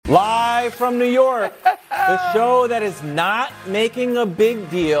Live from New York, the show that is not making a big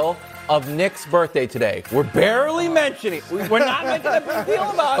deal of Nick's birthday today. We're barely mentioning it. We're not making a big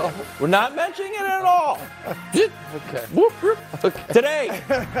deal about it. We're not mentioning it at all. Okay. Today,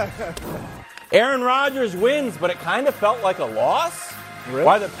 Aaron Rodgers wins, but it kind of felt like a loss. Really?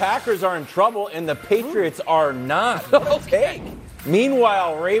 Why the Packers are in trouble and the Patriots are not. Okay.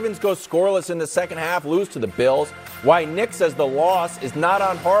 Meanwhile, Ravens go scoreless in the second half, lose to the Bills. Why Nick says the loss is not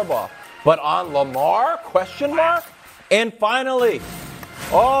on Harbaugh, but on Lamar? Question mark. And finally,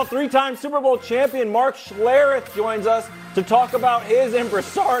 three-time Super Bowl champion Mark Schlereth joins us to talk about his and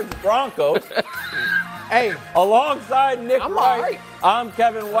Broussard's Broncos. Hey, alongside Nick I'm Wright, all right. I'm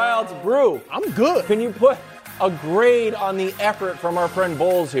Kevin Wildes. Brew, I'm good. Can you put a grade on the effort from our friend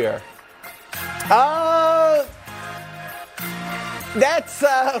Bowles here? That's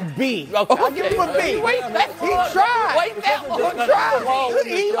B. Okay. I'll give him a B. He tried. Wait that long.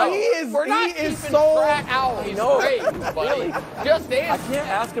 He is so out. He's great, buddy. Just I answer. can't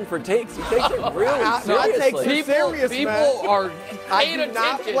ask him for takes. He takes it really I take seriously. it serious, People man. are I paying do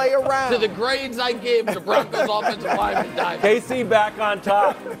not attention play around. to the grades I gave to Broncos offensive lineman diamond. KC back on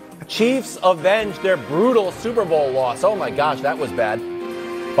top. Chiefs avenge their brutal Super Bowl loss. Oh my gosh, that was bad.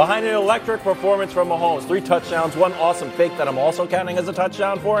 Behind an electric performance from Mahomes, 3 touchdowns, 1 awesome fake that I'm also counting as a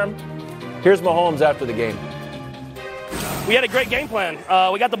touchdown for him. Here's Mahomes after the game. We had a great game plan.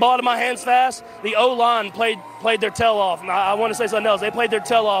 We got the ball out of my hands fast. The O-line played their tail off. I want to say something else. They played their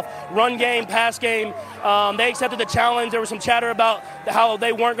tail off. Run game, pass game. They accepted the challenge. There was some chatter about how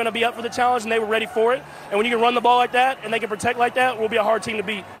they weren't going to be up for the challenge, and they were ready for it. And when you can run the ball like that and they can protect like that, we'll be a hard team to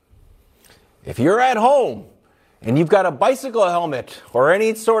beat. If you're at home and you've got a bicycle helmet or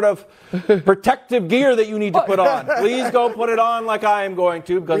any sort of protective gear that you need to put on, please go put it on like I am going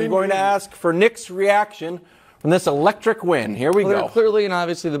to, because I'm going to ask for Nick's reaction from this electric win. Here we go. They're clearly and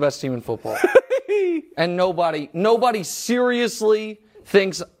obviously the best team in football. And nobody seriously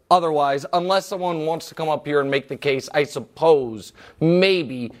thinks otherwise, unless someone wants to come up here and make the case, I suppose,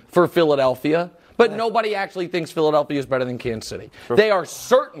 maybe for Philadelphia. But nobody actually thinks Philadelphia is better than Kansas City. They are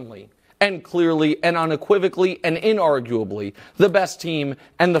certainly and clearly and unequivocally and inarguably the best team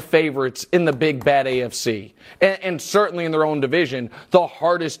and the favorites in the big bad AFC. And certainly in their own division, the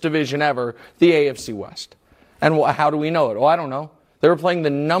hardest division ever, the AFC West. And how do we know it? Oh, I don't know. They were playing the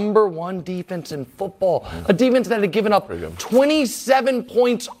number 1 defense in football, a defense that had given up 27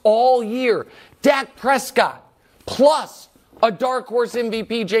 points all year. Dak Prescott, plus a dark horse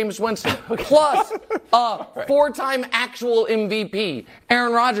MVP, Jameis Winston, plus a 4-time actual MVP.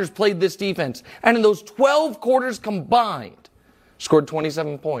 Aaron Rodgers played this defense, and in those 12 quarters combined, scored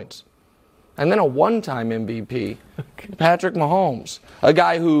 27 points. And then a 1-time MVP, Patrick Mahomes, a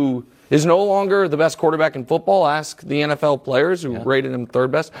guy who is no longer the best quarterback in football. Ask the NFL players who rated him 3rd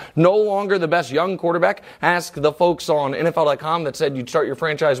best. No longer the best young quarterback. Ask the folks on NFL.com that said you'd start your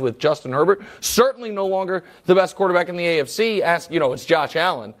franchise with Justin Herbert. Certainly no longer the best quarterback in the AFC. Ask, it's Josh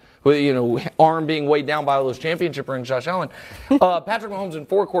Allen. With, arm being weighed down by all those championship rings, Josh Allen. Patrick Mahomes in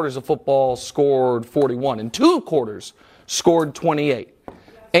 4 quarters of football scored 41. In 2 quarters, scored 28.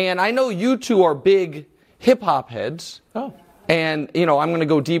 And I know you two are big hip-hop heads. Oh. And, I'm going to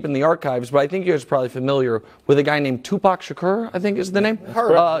go deep in the archives, but I think you guys are probably familiar with a guy named Tupac Shakur, I think is the name.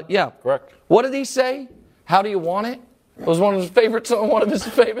 Yeah. Correct. What did he say? How do you want it? It was one of his favorite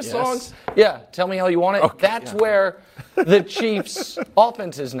songs. Yeah. Tell me how you want it. Okay. That's where the Chiefs'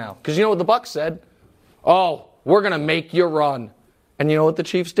 offense is now. Because you know what the Bucs said? Oh, we're going to make you run. And you know what the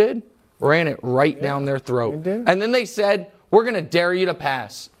Chiefs did? Ran it right down their throat. And then they said, we're going to dare you to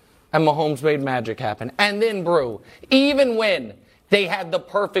pass. And Mahomes made magic happen. And then, Brew, even when they had the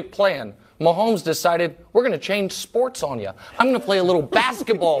perfect plan, Mahomes decided, we're going to change sports on you. I'm going to play a little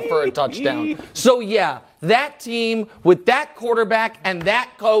basketball for a touchdown. So, yeah, that team with that quarterback and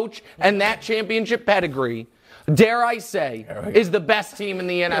that coach and that championship pedigree, dare I say, is the best team in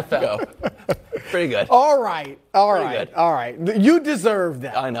the NFL. Pretty good. All right. You deserve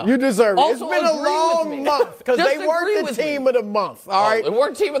that. I know. You deserve it. It's Also been a long month because they weren't the team of the month. All right. They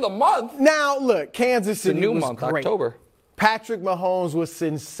weren't team of the month. Now, look, Kansas City new was month, great. October. Patrick Mahomes was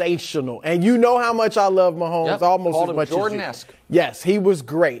sensational. And you know how much I love Mahomes, almost called as him much Jordan-esque. as you. Yes, he was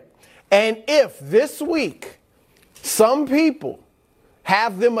great. And if this week some people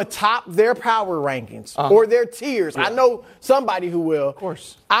have them atop their power rankings or their tiers, I know somebody who will. Of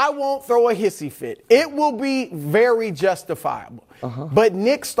course. I won't throw a hissy fit. It will be very justifiable. But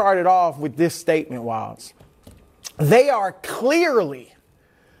Nick started off with this statement, Wildes. They are clearly,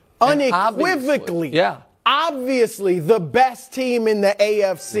 unequivocally, obviously the best team in the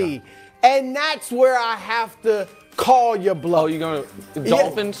AFC. And that's where I have to call your bluff. Oh, you going to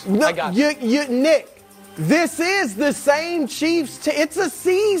Dolphins? Yeah, I got you. Nick, this is the same Chiefs. It's a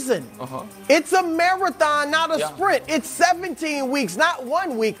season. It's a marathon, not a sprint. It's 17 weeks, not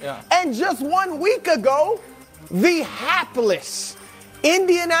 1 week. Yeah. And just 1 week ago, the hapless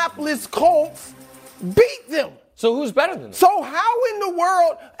Indianapolis Colts beat them. So who's better than them? So how in the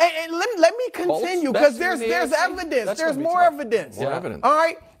world? And let me continue because Colts, there's evidence. That's There's gonna be more tough. evidence. More evidence. All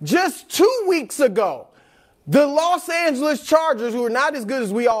right. Just 2 weeks ago, the Los Angeles Chargers, who are not as good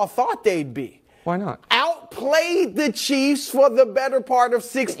as we all thought they'd be, Why not? outplayed the Chiefs for the better part of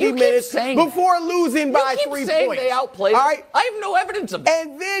 60 minutes before losing by 3 points. They outplayed. All right. I have no evidence of that.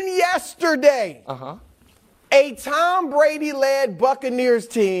 And then yesterday, a Tom Brady-led Buccaneers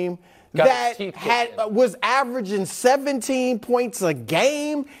team that was averaging 17 points a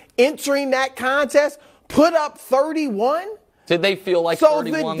game entering that contest put up 31. Did they feel like So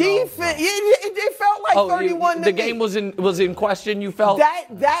 31? the defense, it felt like 31 to the me. game was in question. You felt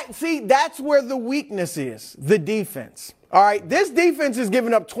that's where the weakness is. The defense. All right, this defense is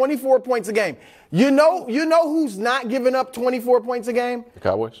giving up 24 points a game. You know who's not giving up 24 points a game? The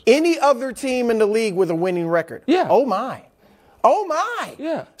Cowboys. Any other team in the league with a winning record. Yeah. Oh my.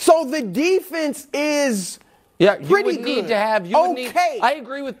 Yeah. So the defense is you pretty would good. need to have. I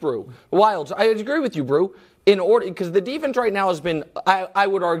agree with Brew. Wilds. I agree with you, Brew. In order, because the defense right now has been, I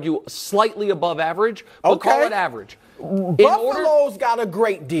would argue, slightly above average, but call it average. Buffalo's got a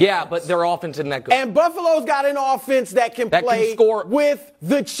great defense. Yeah, but their offense isn't that good. And Buffalo's got an offense that can play score with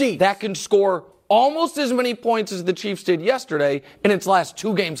the Chiefs. That can score almost as many points as the Chiefs did yesterday in its last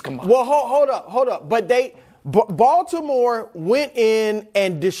 2 games combined. Well, hold up. But Baltimore went in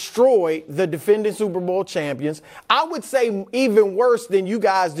and destroyed the defending Super Bowl champions. I would say even worse than you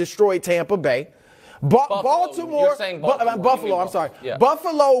guys destroyed Tampa Bay. Baltimore. You're saying Baltimore. Buffalo, I'm sorry. Yeah.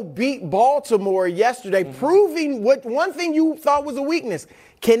 Buffalo beat Baltimore yesterday, proving what one thing you thought was a weakness.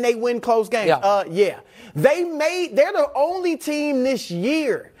 Can they win close games? Yeah. They're the only team this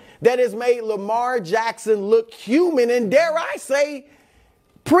year that has made Lamar Jackson look human, and dare I say,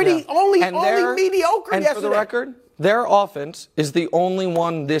 only mediocre and yesterday. For the record, their offense is the only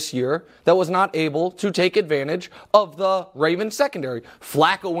one this year that was not able to take advantage of the Ravens secondary.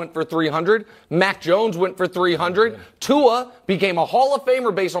 Flacco went for 300. Mac Jones went for 300. Tua became a Hall of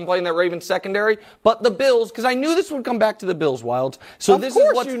Famer based on playing that Ravens secondary. But the Bills, because I knew this would come back to the Bills, Wilds. So of this course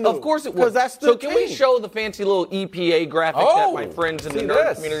is what, you knew, of course it would. would. That's the so can we team. show the fancy little EPA graphic that my friends in the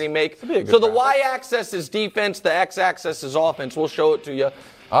nerd community make? So the Y-axis is defense, the X-axis is offense. We'll show it to you.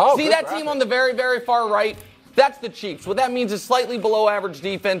 See that team on the very, very far right? That's the Chiefs. What that means is slightly below average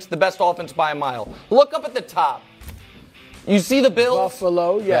defense, the best offense by a mile. Look up at the top. You see the Bills?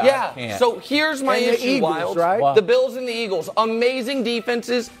 Buffalo, yeah. Yeah. So here's my And the issue, Eagles, Wild. right? Wow. The Bills and the Eagles. Amazing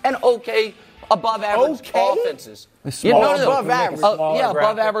defenses and above average offenses. Above average.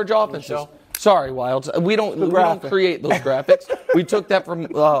 Above average offenses. Sorry, Wilds. We don't create those graphics. We took that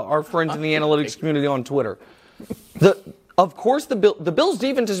from our friends in the analytics community on Twitter. Of course, the Bills'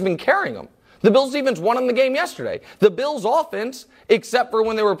 defense has been carrying them. The Bills' defense won them the game yesterday. The Bills' offense, except for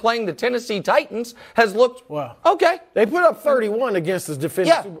when they were playing the Tennessee Titans, has looked okay. They put up 31 against the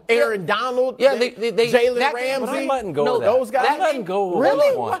defenders. Aaron Donald, Jalen Ramsey. I'm letting go of that. Those guys. I'm letting go of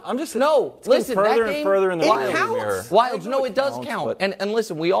Really? one. I'm just listen. further That game, and further in the counts. mirror. Wilds, no, it does count. And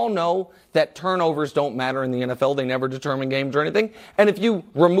listen, we all know that turnovers don't matter in the NFL. They never determine games or anything. And if you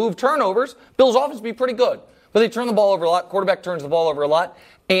remove turnovers, Bills' offense would be pretty good. But they turn the ball over a lot. Quarterback turns the ball over a lot.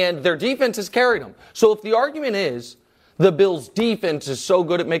 And their defense has carried them. So if the argument is the Bills' defense is so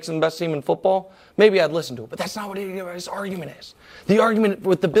good it makes them the best team in football, maybe I'd listen to it. But that's not what his argument is. The argument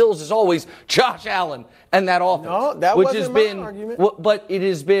with the Bills is always Josh Allen and that offense. No, that wasn't my argument. But it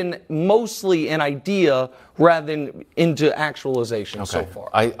has been mostly an idea rather than into actualization so far.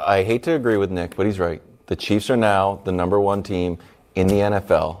 I hate to agree with Nick, but he's right. The Chiefs are now the number 1 team in the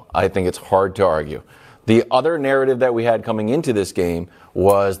NFL. I think it's hard to argue. The other narrative that we had coming into this game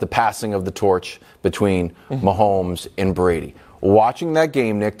was the passing of the torch between Mahomes and Brady. Watching that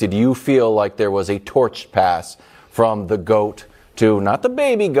game, Nick, did you feel like there was a torch pass from the GOAT to not the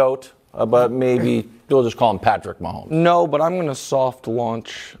baby GOAT, but maybe we'll just call him Patrick Mahomes? No, but I'm going to soft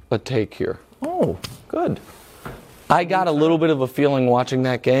launch a take here. Oh, good. I got a little bit of a feeling watching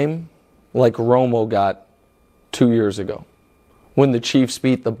that game like Romo got 2 years ago, when the Chiefs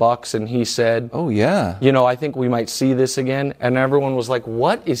beat the Bucs and he said, "Oh yeah, I think we might see this again." And everyone was like,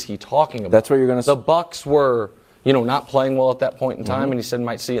 "What is he talking about?" That's what you're going to say. The Bucs were, not playing well at that point in time, and he said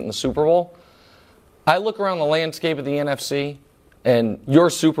might see it in the Super Bowl. I look around the landscape of the NFC. And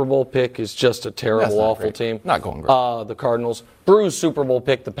your Super Bowl pick is just a terrible, awful great. team. Not going great. The Cardinals. Brew's Super Bowl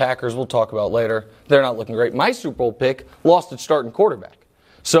pick, the Packers, we'll talk about later. They're not looking great. My Super Bowl pick lost its starting quarterback.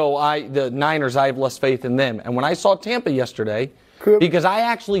 So the Niners, I have less faith in them. And when I saw Tampa yesterday, because I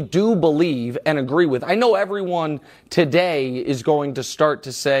actually do believe and agree with, I know everyone today is going to start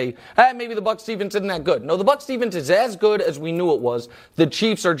to say, maybe the Bucs defense isn't that good. No, the Bucs defense is as good as we knew it was. The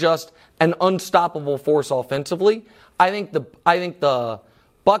Chiefs are just an unstoppable force offensively. I think the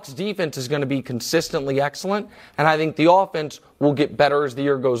Bucs defense is going to be consistently excellent, and I think the offense will get better as the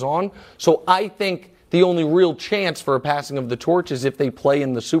year goes on. So I think the only real chance for a passing of the torch is if they play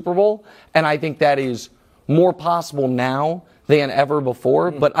in the Super Bowl, and I think that is more possible now than ever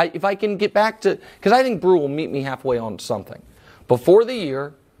before. But if I can get back to, because I think Brew will meet me halfway on something. Before the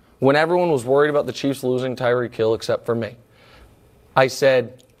year, when everyone was worried about the Chiefs losing Tyreek Hill except for me, I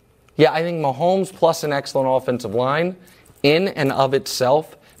said, yeah, I think Mahomes plus an excellent offensive line in and of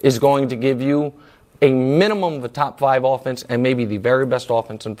itself is going to give you a minimum of a top 5 offense and maybe the very best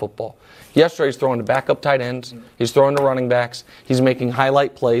offense in football. Yesterday, he's throwing to backup tight ends. He's throwing to running backs. He's making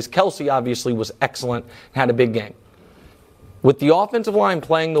highlight plays. Kelsey obviously was excellent and had a big game. With the offensive line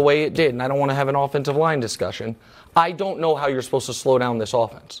playing the way it did, and I don't want to have an offensive line discussion, I don't know how you're supposed to slow down this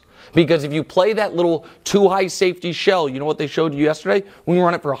offense. Because if you play that little too-high safety shell, you know what they showed you yesterday? We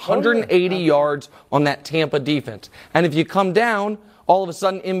run it for 180 yards on that Tampa defense. And if you come down, all of a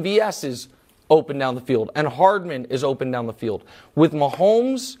sudden MVS is open down the field, and Hardman is open down the field. With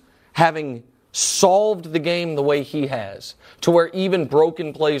Mahomes having solved the game the way he has, to where even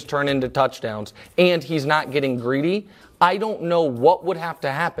broken plays turn into touchdowns, and he's not getting greedy, I don't know what would have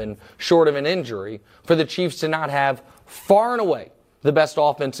to happen, short of an injury, for the Chiefs to not have far and away the best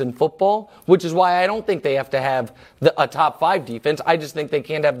offense in football, which is why I don't think they have to have a top 5 defense. I just think they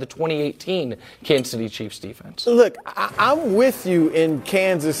can't have the 2018 Kansas City Chiefs defense. Look, I'm with you in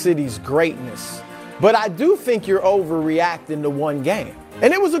Kansas City's greatness, but I do think you're overreacting to one game.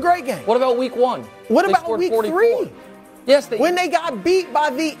 And it was a great game. What about week 1? What about week 3? Yes, when they got beat by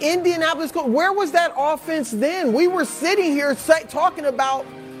the Indianapolis Colts, where was that offense then? We were sitting here talking about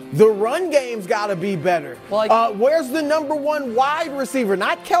the run game's got to be better. Where's the number 1 wide receiver?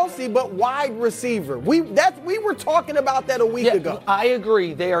 Not Kelsey, but wide receiver. We were talking about that a week ago. I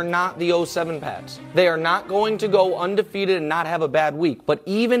agree. They are not the 07 Pats. They are not going to go undefeated and not have a bad week. But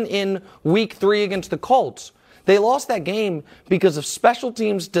even in week 3 against the Colts, they lost that game because of special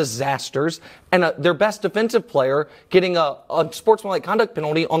teams disasters and their best defensive player getting a sportsmanlike conduct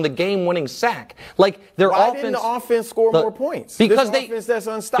penalty on the game-winning sack. Why didn't the offense score more points? Because that's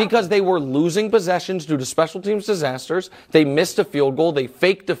unstoppable. Because they were losing possessions due to special teams disasters. They missed a field goal. They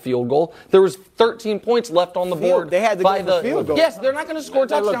faked a field goal. There was 13 points left on the board. They had to go for the field goal. Yes, they're not going to score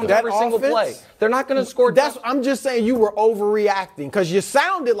touchdowns every single play. They're not going to score. I'm just saying you were overreacting because you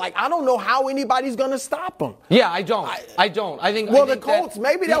sounded like I don't know how anybody's going to stop them. Yeah, I don't. I think. Well, the Colts.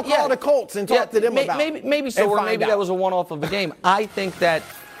 Maybe they'll call the Colts and talk to them about it. Maybe so, or maybe that was a one-off of the game. I think that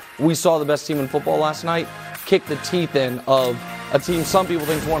we saw the best team in football last night kick the teeth in of a team some people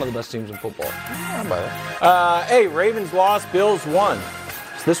think is one of the best teams in football. Hey, Ravens lost, Bills won.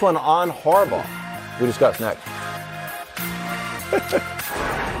 So this one on Harbaugh. We discuss next.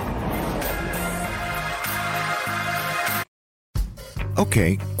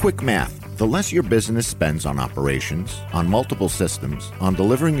 Okay, quick math. The less your business spends on operations, on multiple systems, on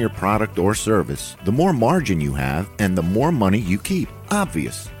delivering your product or service, the more margin you have and the more money you keep.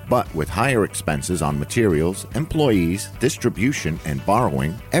 Obvious. But with higher expenses on materials, employees, distribution, and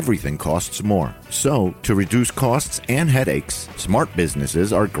borrowing, everything costs more. So, to reduce costs and headaches, smart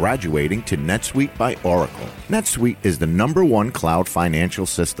businesses are graduating to NetSuite by Oracle. NetSuite is the #1 cloud financial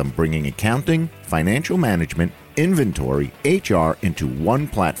system bringing accounting, financial management, inventory, HR into one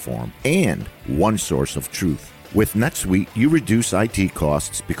platform and one source of truth. With NetSuite, you reduce IT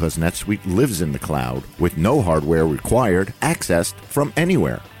costs because NetSuite lives in the cloud with no hardware required, accessed from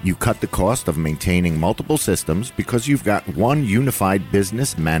anywhere. You cut the cost of maintaining multiple systems because you've got one unified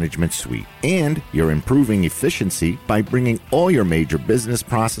business management suite. And you're improving efficiency by bringing all your major business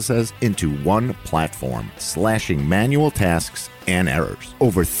processes into one platform, slashing manual tasks and errors.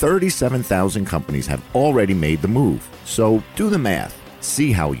 Over 37,000 companies have already made the move. So do the math.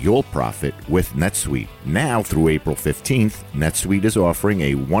 See how you'll profit with NetSuite. Now through April 15th, NetSuite is offering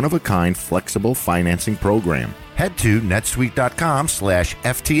a one-of-a-kind flexible financing program. Head to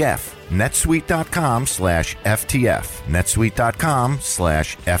netsuite.com/FTF. netsuite.com/FTF.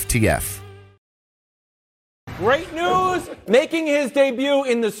 netsuite.com/FTF. Great news! Making his debut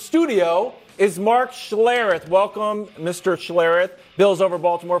in the studio is Mark Schlereth. Welcome, Mr. Schlereth. Bills over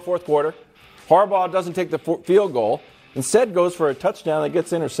Baltimore, fourth quarter. Harbaugh doesn't take the field goal. Instead goes for a touchdown that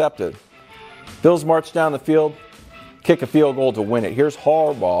gets intercepted. Bills march down the field, kick a field goal to win it. Here's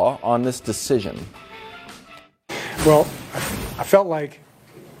Harbaugh on this decision. Well, I felt like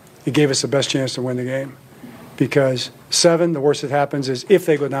it gave us the best chance to win the game because 7, the worst that happens is if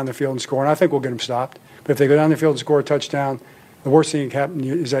they go down the field and score, and I think we'll get them stopped. But if they go down the field and score a touchdown, the worst thing that can happen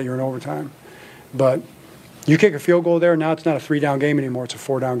is that you're in overtime. But you kick a field goal there, now it's not a 3-down game anymore, it's a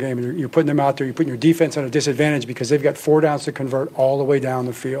 4-down game. And you're putting them out there, you're putting your defense at a disadvantage because they've got 4 downs to convert all the way down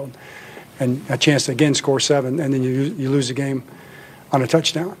the field. And a chance to, again, score 7, and then you lose the game on a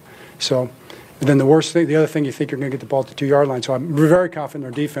touchdown. So then the other thing, you think you're going to get the ball at the 2-yard line. So I'm very confident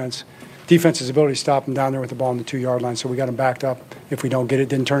in our defense's ability to stop them down there with the ball on the 2-yard line. So we got them backed up if we don't get it.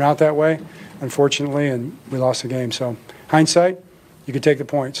 Didn't turn out that way, unfortunately, and we lost the game. So hindsight, you could take the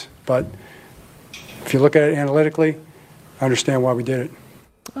points. But if you look at it analytically, I understand why we did it.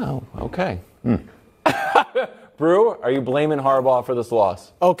 Oh, okay. Brew, are you blaming Harbaugh for this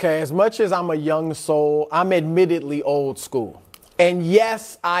loss? Okay, as much as I'm a young soul, I'm admittedly old school. And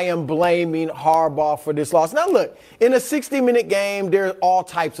yes, I am blaming Harbaugh for this loss. Now, look, in a 60-minute game, there are all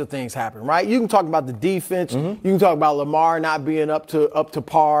types of things happen, right? You can talk about the defense. You can talk about Lamar not being up to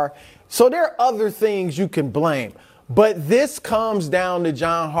par. So there are other things you can blame. But this comes down to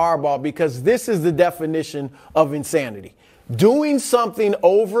John Harbaugh because this is the definition of insanity. Doing something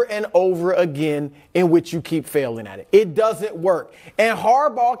over and over again in which you keep failing at it. It doesn't work. And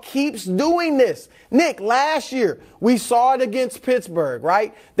Harbaugh keeps doing this. Nick, last year, we saw it against Pittsburgh,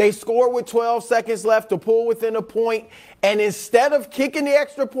 right? They scored with 12 seconds left to pull within a point. And instead of kicking the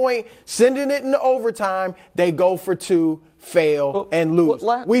extra point, sending it into overtime, they go for 2, fail, and lose.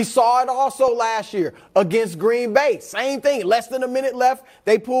 We saw it also last year against Green Bay. Same thing. Less than a minute left.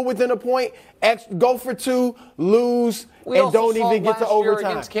 They pull within a point, go for 2, lose, and don't even get to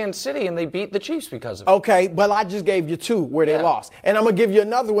overtime. Against Kansas City, and they beat the Chiefs because of it. Okay, but I just gave you 2 where they lost. And I'm going to give you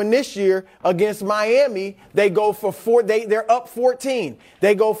another one this year against Miami. They go for 4. They're up 14.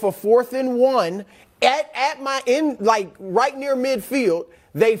 They go for 4th and 1 right near midfield.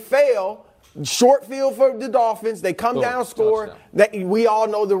 They fail. Short field for the Dolphins. They come down, score. We all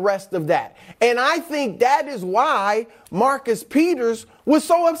know the rest of that. And I think that is why Marcus Peters was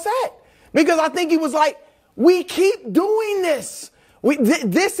so upset. Because I think he was like, we keep doing this.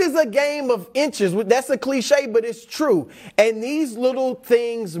 This is a game of inches. That's a cliche, but it's true. And these little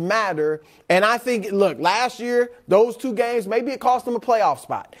things matter. And I think, look, last year, those 2 games, maybe it cost them a playoff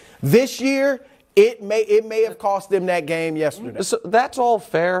spot. This year, it may have cost them that game yesterday. So that's all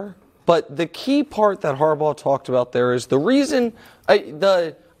fair. But the key part that Harbaugh talked about there is the reason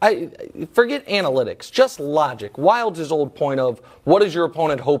forget analytics, just logic. Wilds' old point of what does your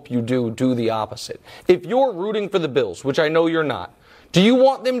opponent hope you do the opposite. If you're rooting for the Bills, which I know you're not, do you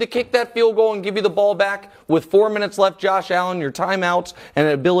want them to kick that field goal and give you the ball back with 4 minutes left, Josh Allen, your timeouts, and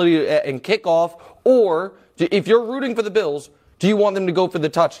an ability and kickoff? Or if you're rooting for the Bills, do you want them to go for the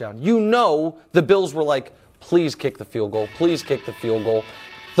touchdown? You know the Bills were like, please kick the field goal, please kick the field goal.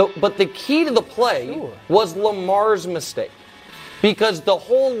 But the key to the play was Lamar's mistake. Because the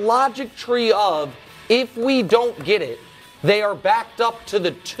whole logic tree of if we don't get it, they are backed up to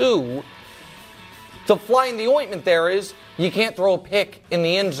the 2. The fly in the ointment there is you can't throw a pick in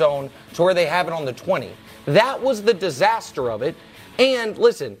the end zone to where they have it on the 20. That was the disaster of it. And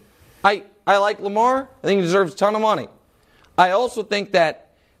listen, I like Lamar. I think he deserves a ton of money. I also think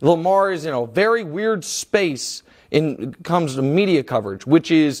that Lamar is in a very weird space comes to media coverage,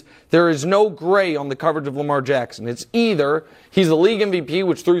 which is there is no gray on the coverage of Lamar Jackson. It's either he's the league MVP,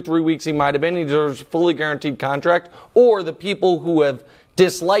 which through 3 weeks he might have been, he deserves a fully guaranteed contract, or the people who have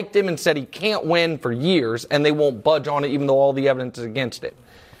disliked him and said he can't win for years and they won't budge on it even though all the evidence is against it.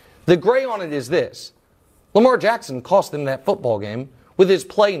 The gray on it is this. Lamar Jackson cost them that football game with his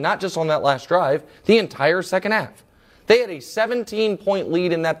play not just on that last drive, the entire second half. They had a 17-point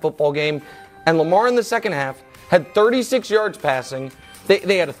lead in that football game, and Lamar in the second half had 36 yards passing.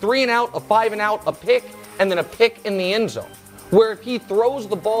 They had a 3-and-out, a 5-and-out, a pick, and then a pick in the end zone. Where if he throws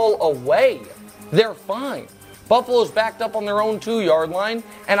the ball away, they're fine. Buffalo's backed up on their own 2-yard line,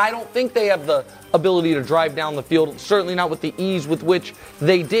 and I don't think they have the ability to drive down the field, certainly not with the ease with which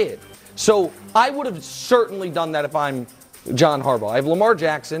they did. So I would have certainly done that if I'm John Harbaugh. I have Lamar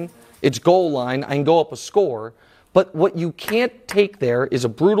Jackson. It's goal line. I can go up a score. But what you can't take there is a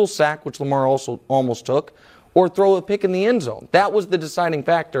brutal sack, which Lamar also almost took, or throw a pick in the end zone. That was the deciding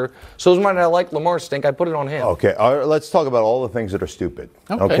factor. So as much as I like Lamar's stink, I put it on him. Okay, let's talk about all the things that are stupid.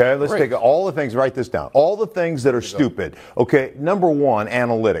 Okay, let's take all the things, write this down. All the things that are stupid. Okay, number one,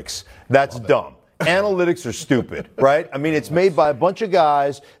 analytics. That's dumb. analytics are stupid, right? I mean, it's made by a bunch of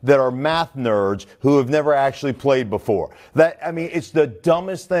guys that are math nerds who have never actually played before. It's the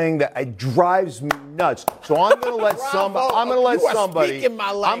dumbest thing that drives me nuts. So I'm going to let somebody. I'm going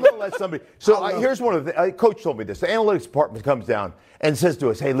to let somebody. So here's one of the coach told me this. The analytics department comes down and says to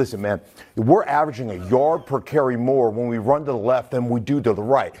us, hey, listen, man, we're averaging a yard per carry more when we run to the left than we do to the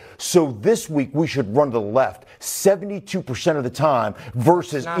right. So this week we should run to the left 72% of the time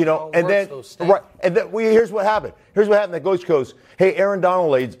versus, and then here's what happened. The coach goes, hey, Aaron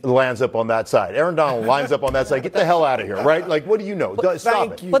Donald lands up on that side. Aaron Donald lines up on that side. Get the hell out of here, right? Like, what do you know?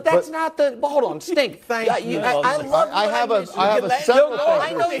 Stop it. But that's not the. But hold on, Stink. Thank you. I have a several things.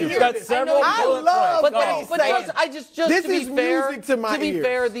 I know you've got several. I love to be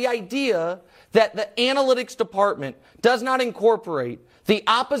fair, the idea that the analytics department does not incorporate the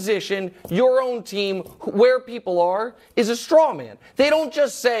opposition, your own team, where people are, is a straw man. They don't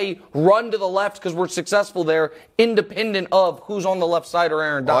just say run to the left because we're successful there, independent of who's on the left side or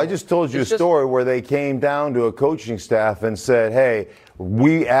Aaron Donald. Well, I just told you a story where they came down to a coaching staff and said, hey,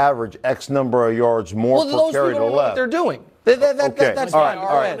 we average X number of yards more per carry to the left. What they're doing. That's fine. All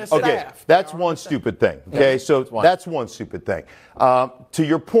right. Okay. That's one stupid thing. Okay. So that's one stupid thing. To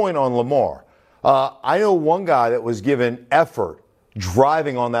your point on Lamar, I know one guy that was given effort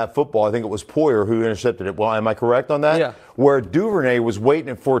driving on that football. I think it was Poyer who intercepted it. Well, am I correct on that? Yeah. Where Duvernay was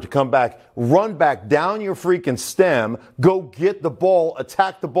waiting for it to come back, run back down your freaking stem, go get the ball,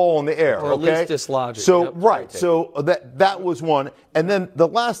 attack the ball in the air. Or at least dislodge it. So, right. So that was one. And then the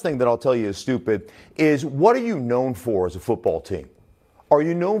last thing that I'll tell you is stupid is, what are you known for as a football team? Are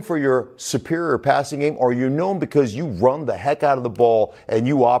you known for your superior passing game? Or are you known because you run the heck out of the ball and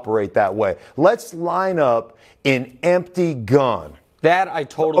you operate that way? Let's line up an empty gun. That I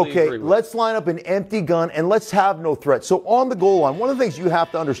totally agree with. Okay, let's line up an empty gun and let's have no threat. So on the goal line, one of the things you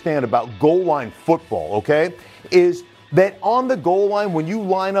have to understand about goal line football, okay, is that on the goal line, when you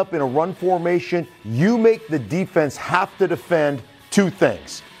line up in a run formation, you make the defense have to defend two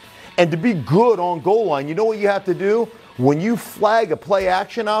things. And to be good on goal line, you know what you have to do? When you flag a play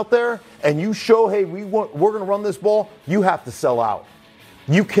action out there and you show, hey, we're going to run this ball, you have to sell out.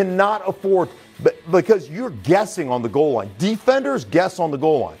 You cannot afford, because you're guessing on the goal line. Defenders guess on the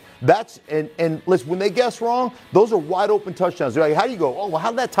goal line. And listen, when they guess wrong, those are wide open touchdowns. They're like, how do you go? Oh, well, how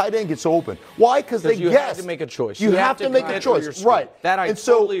did that tight end get so open? Why? Because they guess. You have to make a choice. You have to make a choice, right? That I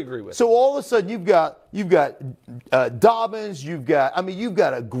totally agree with. So all of a sudden, you've got Dobbins. You've got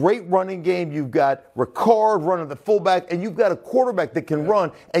a great running game. You've got Ricard running the fullback, and you've got a quarterback that can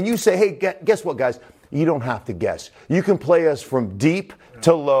run. And you say, hey, guess what, guys? You don't have to guess. You can play us from deep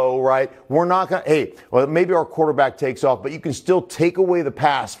to low, right? We're not going to, maybe our quarterback takes off, but you can still take away the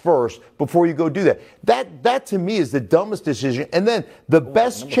pass first before you go do that. That to me is the dumbest decision. And then the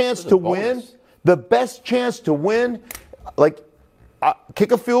best chance to win, like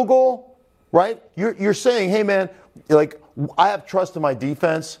kick a field goal, right? You're saying, hey man, like I have trust in my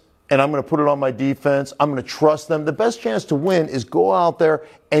defense and I'm going to put it on my defense. I'm going to trust them. The best chance to win is go out there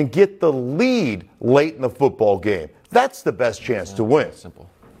and get the lead late in the football game. That's the best chance to win. Simple.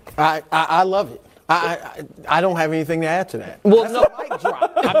 I love it. I don't have anything to add to that. Well, that's no. a mic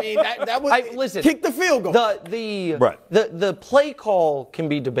drop. I mean, that was listen. Kick the field goal. The play call can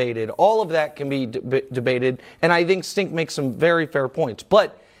be debated. All of that can be debated, and I think Stink makes some very fair points.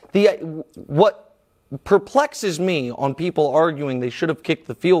 But what perplexes me on people arguing they should have kicked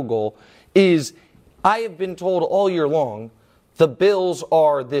the field goal is I have been told all year long the Bills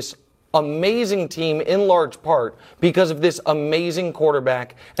are this amazing team in large part because of this amazing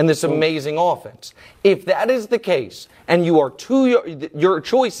quarterback and this amazing offense. If that is the case, and you are your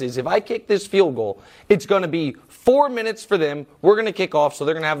choices, if I kick this field goal, it's going to be 4 minutes for them. We're going to kick off, so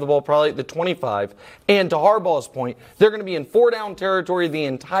they're going to have the ball probably at the 25. And to Harbaugh's point, they're going to be in 4-down territory the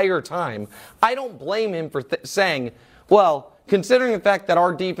entire time. I don't blame him for saying, well, considering the fact that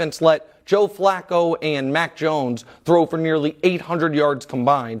our defense let Joe Flacco and Mac Jones throw for nearly 800 yards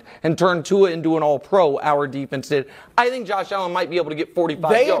combined and turn Tua into an all-pro, our defense did, I think Josh Allen might be able to get 45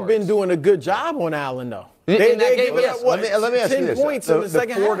 yards. They have been doing a good job on Allen, though. Let me ask you this. 10 points in the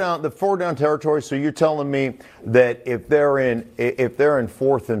second half. The 4-down territory, so you're telling me that if they're in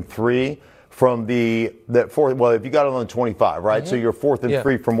 4th and 3, from if you got it on the 25, right? Mm-hmm. So you're 4th and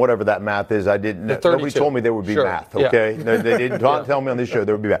 3 from whatever that math is. I didn't know. Nobody told me there would be math, okay? Yeah. They didn't tell me on this show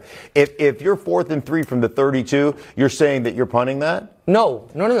there would be math. If you're 4th and 3 from the 32, you're saying that you're punting that? No.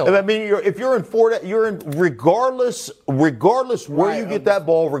 I mean, if you're in 4, you're in regardless where you get that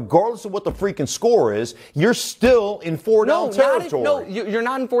ball, regardless of what the freaking score is, you're still in 4-down territory. You're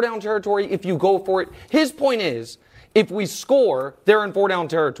not in 4-down territory if you go for it. His point is, if we score, they're in 4-down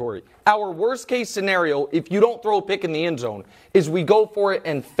territory. Our worst case scenario, if you don't throw a pick in the end zone, is we go for it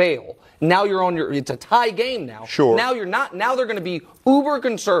and fail. Now it's a tie game now. Sure. Now they're going to be uber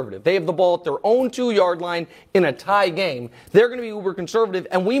conservative. They have the ball at their own 2-yard line in a tie game. They're going to be uber conservative,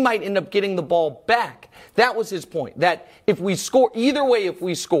 and we might end up getting the ball back. That was his point, that if we score, either way, if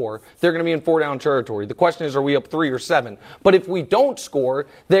we score, they're going to be in 4-down territory. The question is, are we up 3 or 7? But if we don't score,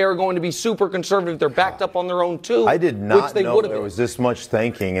 they are going to be super conservative. They're backed up on their own 2. I did not which they know would have there been. was this much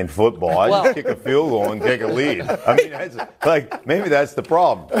thinking in football. I just kick a field goal and take a lead. I mean, maybe that's the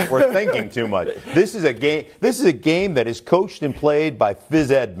problem. We're thinking too much. This is a game that is coached and played by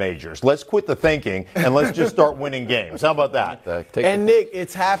phys ed majors. Let's quit the thinking and let's just start winning games. How about that? And Nick,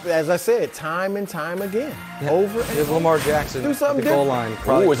 it's happened, as I said, time and time again. Over and There's Lamar Jackson do something at the goal line.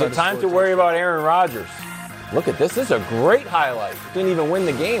 Ooh, is it time to worry about Aaron Rodgers? Look at this. This is a great highlight. Didn't even win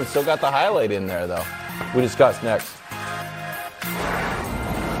the game. Still got the highlight in there, though. We discuss next.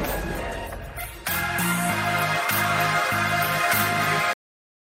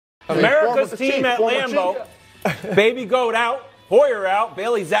 America's team at Lambeau. Baby Goat out. Hoyer out.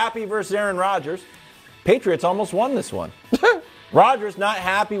 Bailey Zappi versus Aaron Rodgers. Patriots almost won this one. Rodgers not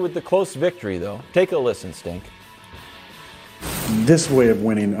happy with the close victory, though. Take a listen, Stink. This way of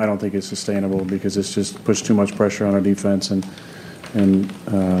winning, I don't think is sustainable because it's just pushed too much pressure on our defense, and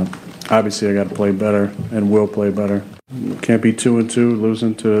obviously I got to play better and will play better. Can't be 2-2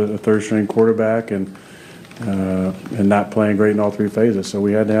 losing to a third-string quarterback and not playing great in all 3 phases. So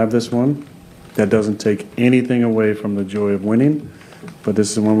we had to have this one. That doesn't take anything away from the joy of winning, but this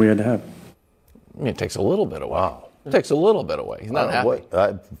is the one we had to have. I mean, it takes a little bit away. Wow. It takes a little bit away. He's not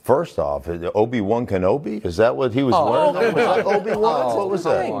happy. First off, Obi-Wan Kenobi? Is that what he was wearing? Was that Obi-Wan? What was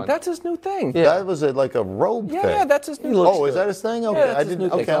that? That's his new thing. Yeah. That was like a robe thing. Yeah, that's his new thing. Is that his thing? Okay, Yeah, I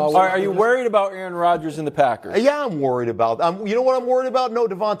didn't. Okay. Are you worried about Aaron Rodgers and the Packers? Yeah, I'm worried about. You know what I'm worried about? No,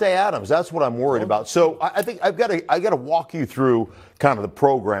 Devontae Adams. That's what I'm worried about. So I think I got to walk you through kind of the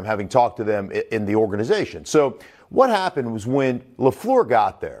program, having talked to them in the organization. So what happened was when LaFleur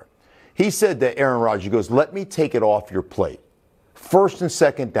got there, he said to Aaron Rodgers, he goes, "Let me take it off your plate. First and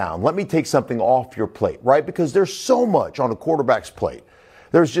second down, let me take something off your plate," right? Because there's so much on a quarterback's plate.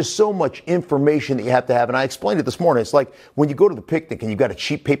 There's just so much information that you have to have. And I explained it this morning. It's like when you go to the picnic and you've got a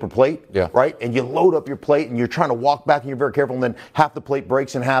cheap paper plate, right? And you load up your plate and you're trying to walk back and you're very careful, and then half the plate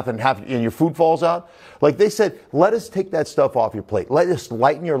breaks in half and your food falls out. Like they said, let us take that stuff off your plate. Let us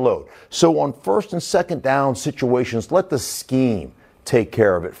lighten your load. So on first and second down situations, let the scheme take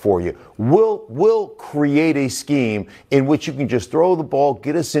care of it for you. We'll create a scheme in which you can just throw the ball,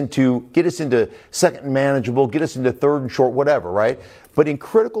 get us into second and manageable, get us into third and short, whatever, right? But in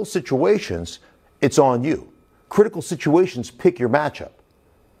critical situations, it's on you. Critical situations pick your matchup.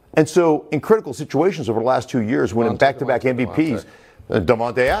 And so in critical situations over the last 2 years, winning back-to-back MVPs,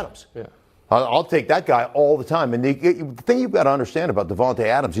 Davante Adams. Yeah. I'll take that guy all the time. And the thing you've got to understand about Davante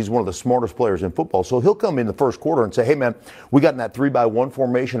Adams, he's one of the smartest players in football. So he'll come in the first quarter and say, "Hey, man, we got in that 3-by-1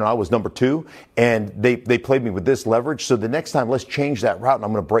 formation, and I was number 2, and they played me with this leverage. So the next time, let's change that route, and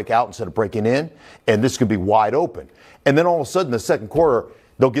I'm going to break out instead of breaking in, and this could be wide open." And then all of a sudden, the second quarter,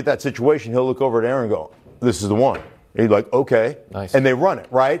 they'll get that situation. He'll look over at Aaron and go, "This is the one." And he's like, "Okay." Nice. And they run it,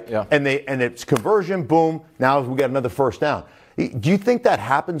 right? Yeah. And it's conversion, boom, now we got another first down. Do you think that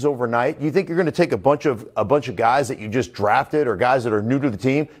happens overnight? Do you think you're going to take a bunch of guys that you just drafted or guys that are new to the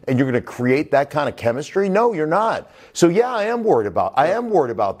team and you're going to create that kind of chemistry? No, you're not. So yeah, I am worried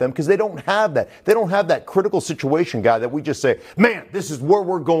about them because they don't have that. They don't have that critical situation guy that we just say, "Man, this is where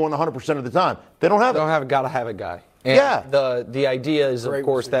we're going 100% of the time." They don't have it. They don't have a gotta have it guy. And the idea is, of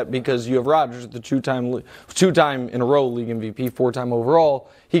course, that because you have Rodgers, the two-time in a row league MVP, 4-time overall,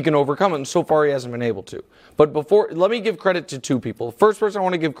 he can overcome it. And so far, he hasn't been able to. But let me give credit to 2 people. The first person I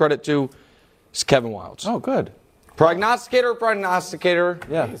want to give credit to is Kevin Wildes. Oh, good. Prognosticator.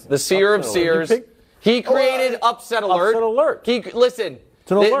 Yeah. The seer of seers. He created Upset Alert. Upset Alert. Listen.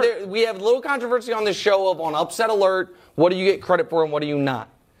 It's an alert. We have a little controversy on this show on Upset Alert. What do you get credit for and what do you not?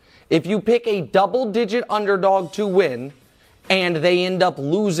 If you pick a double-digit underdog to win and they end up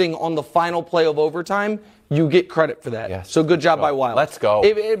losing on the final play of overtime, you get credit for that. Yes. So good job by Wild. Let's go.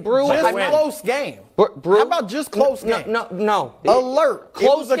 Brew, just close game. Brew, how about just close game? No. Alert.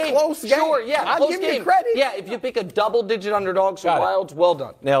 Close it was game. A close game. Sure, yeah. I'll give you credit. Yeah, if you pick a double-digit underdog, so Wilds, well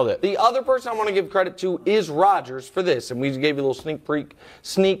done. Nailed it. The other person I want to give credit to is Rodgers for this, and we gave you a little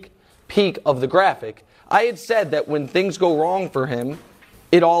sneak peek of the graphic. I had said that when things go wrong for him,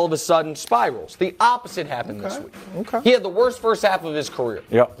 it all of a sudden spirals. The opposite happened this week. Okay. He had the worst first half of his career.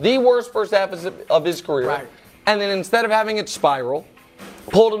 Yep. The worst first half of his career. Right. And then instead of having it spiral,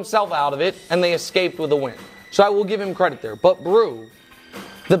 pulled himself out of it, and they escaped with a win. So I will give him credit there. But Brew,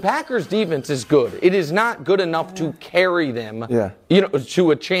 The Packers' defense is good. It is not good enough to carry them,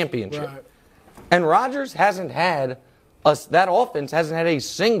 to a championship. Right. And Rodgers hasn't had that offense hasn't had a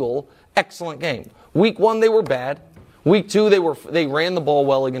single excellent game. Week 1 they were bad. Week 2 they ran the ball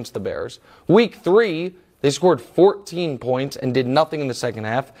well against the Bears. Week 3 they scored 14 points and did nothing in the second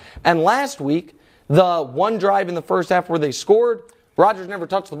half. And last week, the one drive in the first half where they scored, Rodgers never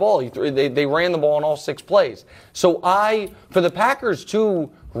touched the ball. They ran the ball in all 6 plays. So for the Packers to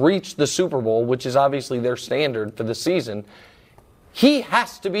reach the Super Bowl, which is obviously their standard for the season, he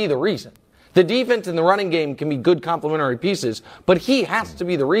has to be the reason. The defense and the running game can be good complementary pieces, but he has to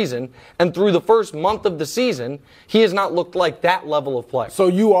be the reason. And through the first month of the season, he has not looked like that level of play. So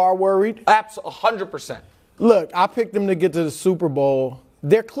you are worried? Absolutely, 100%. Look, I picked them to get to the Super Bowl.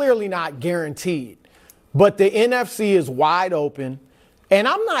 They're clearly not guaranteed, but the NFC is wide open, and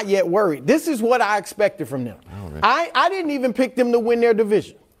I'm not yet worried. This is what I expected from them. I didn't even pick them to win their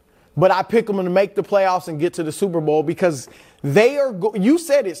division, but I picked them to make the playoffs and get to the Super Bowl because they are, you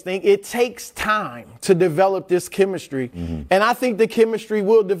said it, Stink, it takes time to develop this chemistry, and I think the chemistry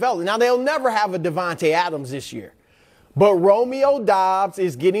will develop. Now, they'll never have a Devontae Adams this year, but Romeo Doubs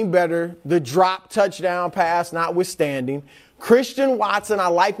is getting better, the drop touchdown pass notwithstanding. Christian Watson, I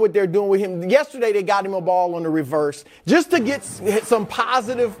like what they're doing with him. Yesterday, they got him a ball on the reverse just to get some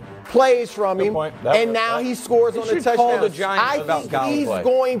positive plays from him, and now he scores on the touchdown. I think he's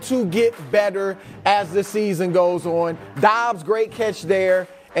going to get better as the season goes on. Dobbs, great catch there,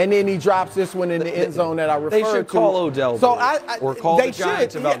 and then he drops this one in the end zone that I referred to. They should call Odell or call the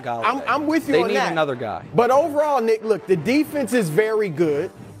Giants about Golladay. I'm with you on that. They need another guy. But overall, Nick, look, the defense is very good.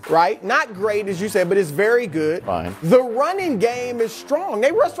 Right? Not great, as you said, but it's very good. Fine. The running game is strong.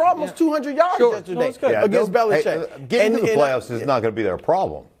 They rushed for almost 200 yards yesterday against Belichick. Getting to the playoffs is not going to be their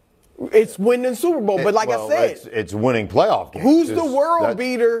problem. It's winning Super Bowl, but like I said, it's winning playoff games. Who's the world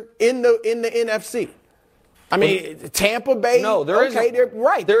beater in the NFC? I mean, Tampa Bay. No, there isn't.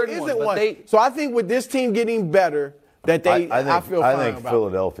 Right, there isn't one. So I think with this team getting better, that I feel fine I think about.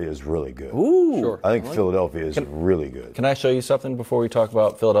 Philadelphia is really good. Ooh. Sure. I think Philadelphia is really good. Can I show you something before we talk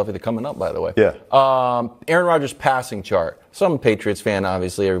about Philadelphia? They're coming up, by the way. Yeah. Aaron Rodgers' passing chart. So I'm a Patriots fan,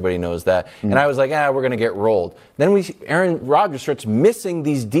 obviously. Everybody knows that. And I was like, we're going to get rolled. Then Aaron Rodgers starts missing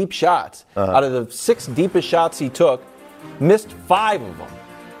these deep shots. Out of the 6 deepest shots he took, missed 5 of them.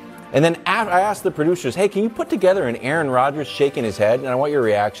 And then I asked the producers, hey, can you put together an Aaron Rodgers shaking his head? And I want your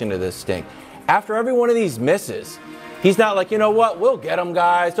reaction to this, Stink. After every one of these misses, he's not like, you know what, we'll get them,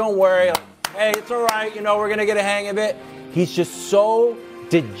 guys. Don't worry. Like, hey, it's all right. We're going to get a hang of it. He's just so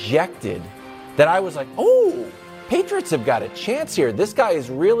dejected that I was like, oh, Patriots have got a chance here. This guy is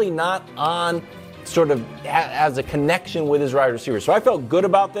really not on sort of as a connection with his wide receiver. So I felt good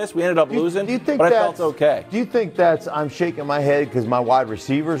about this. We ended up losing, but I felt okay. Do you think that's I'm shaking my head because my wide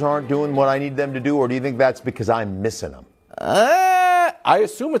receivers aren't doing what I need them to do, or do you think that's because I'm missing them? I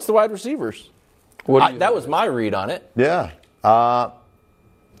assume it's the wide receivers. That was my read on it. Yeah.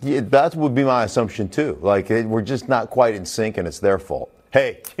 That would be my assumption, too. Like, we're just not quite in sync, and it's their fault.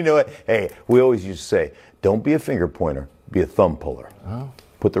 Hey, you know what? Hey, we always used to say, don't be a finger pointer, be a thumb puller. Oh.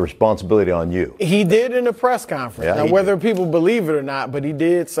 Put the responsibility on you. He did in the press conference. Yeah, now, whether people believe it or not, but he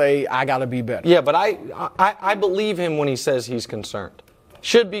did say, I got to be better. Yeah, but I believe him when he says he's concerned.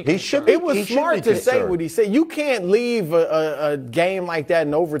 Should be concerned. He should be. It was smart to say what he said. You can't leave a game like that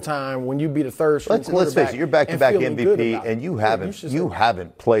in overtime when you beat a third string quarterback. Let's face it, you're back-to-back MVP, and you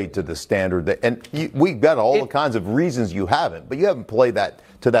haven't played to the standard. We've got all the kinds of reasons you haven't, but you haven't played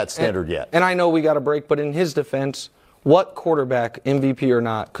to that standard yet. And I know we got a break, but in his defense, what quarterback, MVP or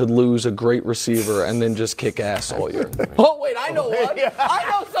not, could lose a great receiver and then just kick ass all year? Oh, wait, I know one. I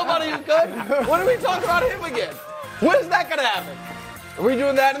know somebody who could. When are we talking about him again? When is that going to happen? Are we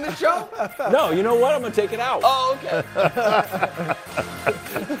doing that in the show? No, you know what? I'm going to take it out. Oh, okay.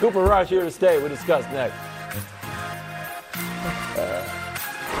 Cooper Rush here to stay. We'll discuss next.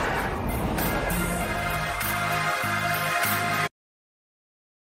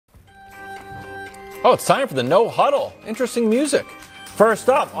 Oh, it's time for the No Huddle. Interesting music. First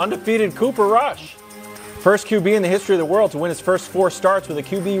up, undefeated Cooper Rush. First QB in the history of the world to win his first 4 starts with a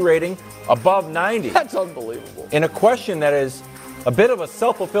QB rating above 90. That's unbelievable. In a question that is a bit of a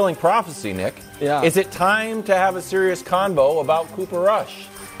self-fulfilling prophecy, Nick. Yeah. Is it time to have a serious convo about Cooper Rush?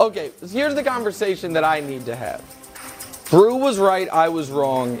 Okay, here's the conversation that I need to have. Brew was right, I was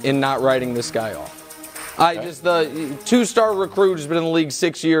wrong in not writing this guy off. The 2-star recruit has been in the league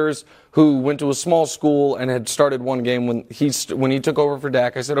 6 years, who went to a small school and had started one game when he took over for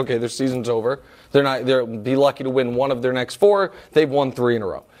Dak. I said, okay, their season's over. They'll be lucky to win one of their next 4. They've won 3 in a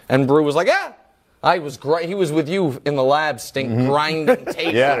row. And Brew was like, I was he was with you in the lab, grinding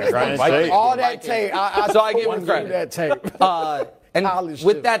tape. Yeah, grinding tape. All that tape. So I give him credit. That tape. And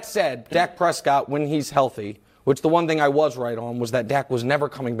with that said, Dak Prescott, when he's healthy, which the one thing I was right on was that Dak was never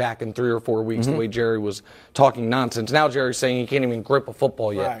coming back in 3 or 4 weeks the way Jerry was talking nonsense. Now Jerry's saying he can't even grip a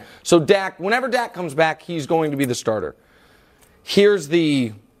football yet. Right. So Dak, whenever Dak comes back, he's going to be the starter. Here's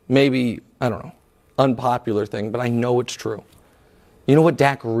the maybe, I don't know, unpopular thing, but I know it's true. You know what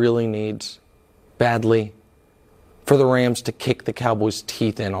Dak really needs badly? For the Rams to kick the Cowboys'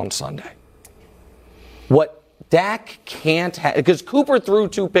 teeth in on Sunday. What Dak can't have, because Cooper threw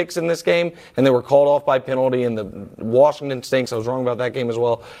 2 picks in this game, and they were called off by penalty, and the Washington stinks. I was wrong about that game as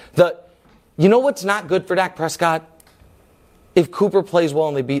well. You know what's not good for Dak Prescott? If Cooper plays well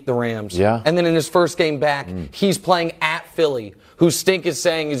and they beat the Rams, and then in his first game back, he's playing at Philly, who Stink is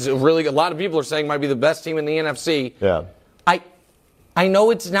saying is really good. A lot of people are saying might be the best team in the NFC. Yeah. I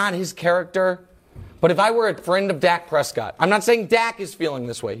know it's not his character, but if I were a friend of Dak Prescott, I'm not saying Dak is feeling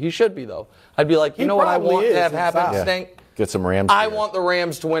this way. He should be, though. I'd be like, you know what I want to have happen, Stink? Get some Rams. I want the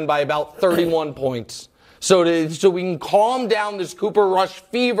Rams to win by about 31 points. So we can calm down this Cooper Rush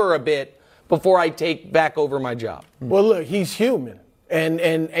fever a bit before I take back over my job. Well, look, he's human. And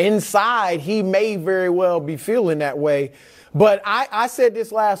inside, he may very well be feeling that way. But I said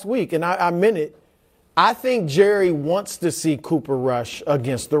this last week, and I meant it. I think Jerry wants to see Cooper Rush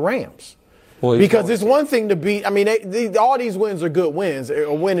against the Rams. Well, because it's one thing to beat. I mean, all these wins are good wins.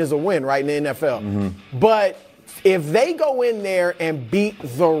 A win is a win, right, in the NFL. But if they go in there and beat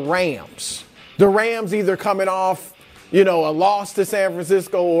the Rams either coming off, a loss to San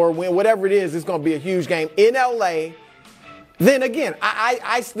Francisco or win, whatever it is, it's going to be a huge game in L.A., then again,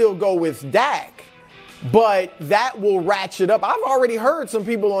 I still go with Dak. But that will ratchet up. I've already heard some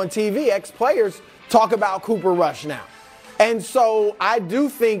people on TV, ex-players, talk about Cooper Rush now. And so I do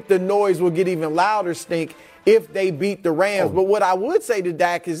think the noise will get even louder, Stink, if they beat the Rams. But what I would say to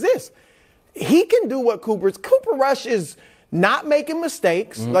Dak is this. He can do what Cooper Rush is not making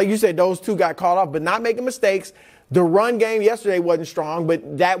mistakes. Like you said, those 2 got caught off, but not making mistakes. The run game yesterday wasn't strong,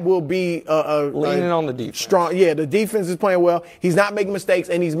 but that will be leaning on the defense. Strong. Yeah, the defense is playing well. He's not making mistakes,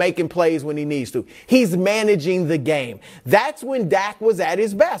 and he's making plays when he needs to. He's managing the game. That's when Dak was at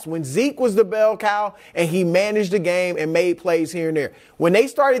his best, when Zeke was the bell cow, and he managed the game and made plays here and there. When they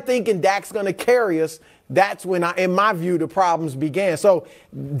started thinking Dak's going to carry us, that's when, in my view, the problems began. So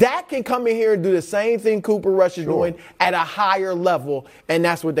Dak can come in here and do the same thing Cooper Rush is doing at a higher level, and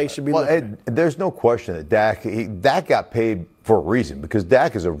that's what they should be looking at. There's no question that Dak got paid for a reason, because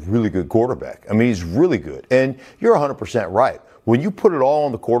Dak is a really good quarterback. I mean, he's really good. And you're 100% right. When you put it all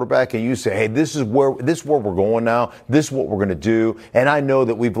on the quarterback and you say, hey, this is where we're going now, this is what we're going to do, and I know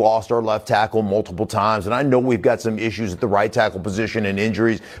that we've lost our left tackle multiple times, and I know we've got some issues at the right tackle position and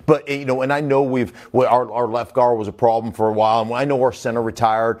injuries, but and I know our left guard was a problem for a while, and I know our center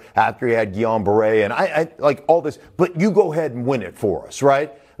retired after he had Guillain-Barré, and I like all this, but you go ahead and win it for us,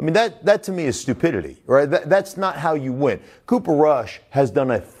 right? I mean, that to me is stupidity, right? That's not how you win. Cooper Rush has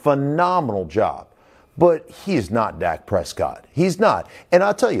done a phenomenal job. But he is not Dak Prescott. He's not. And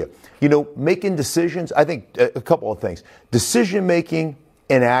I'll tell you, making decisions, I think a couple of things. Decision-making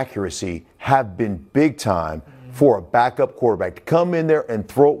and accuracy have been big time for a backup quarterback to come in there and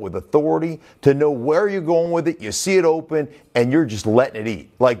throw it with authority, to know where you're going with it, you see it open, and you're just letting it eat.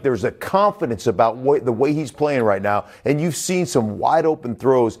 Like, there's a confidence about the way he's playing right now, and you've seen some wide-open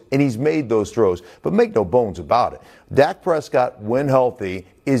throws, and he's made those throws. But make no bones about it. Dak Prescott, when healthy,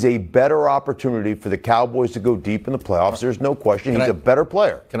 is a better opportunity for the Cowboys to go deep in the playoffs. There's no question. He's a better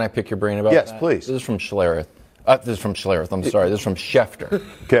player. Can I pick your brain about that? Yes, please. This is from Schlereth. This is from Schefter.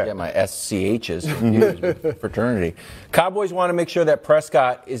 Okay. Get my SCHs confused with fraternity. Cowboys want to make sure that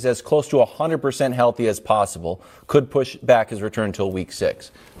Prescott is as close to 100% healthy as possible. Could push back his return until week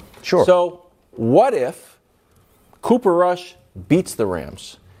 6. Sure. So what if Cooper Rush beats the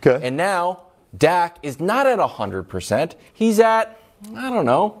Rams? Okay. And now Dak is not at 100%. He's at,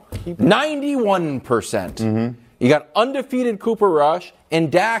 91%. You got undefeated Cooper Rush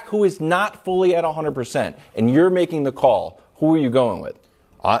and Dak, who is not fully at 100%. And you're making the call. Who are you going with?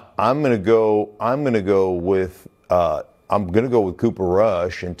 I'm going to go with Cooper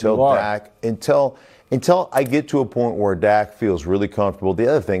Rush until I get to a point where Dak feels really comfortable. The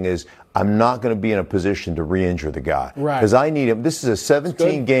other thing is, I'm not going to be in a position to re-injure the guy. Right. Because I need him. This is a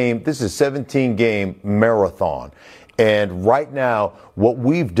 17 game marathon. And right now, what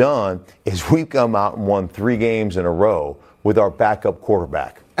we've done is we've come out and won 3 games in a row with our backup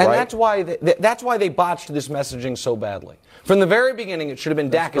quarterback. And right? that's why they botched this messaging so badly. From the very beginning, it should have been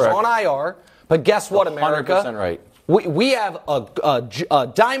Dak is on IR, but guess what, America? 100% right. We have a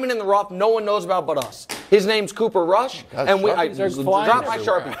diamond in the rough no one knows about but us. His name's Cooper Rush. God, and I Sharpies dropped my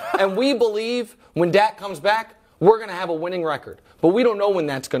everywhere. Sharpie. And we believe when Dak comes back, we're going to have a winning record. But we don't know when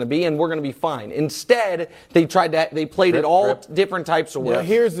that's going to be, and we're going to be fine. Instead, they played it all different types of ways. Well,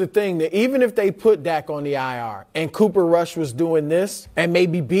 here's the thing, that even if they put Dak on the IR and Cooper Rush was doing this and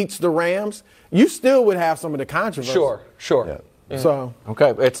maybe beats the Rams, you still would have some of the controversy. Sure. Yeah. So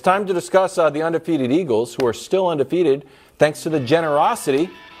Okay, it's time to discuss the undefeated Eagles, who are still undefeated thanks to the generosity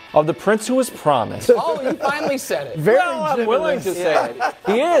of the prince who was promised. Oh, you finally said it. Well, I'm willing to say it.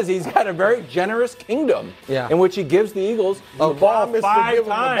 He is. He's got a very generous kingdom in which he gives the Eagles the ball promised to 5 give him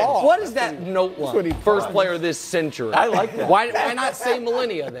the times. ball. What is that note line? First player this century. I like that. Why not say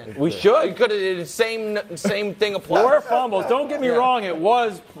millennia then? We should. You could have did the same thing apply. 4 fumbles. Don't get me wrong. It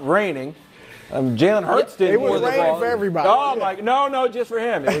was raining. Jalen Hurts didn't. It was raining for everybody. Oh my! No, just for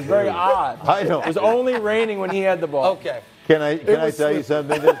him. It was very odd. I know. It was only raining when he had the ball. Okay. Can I tell you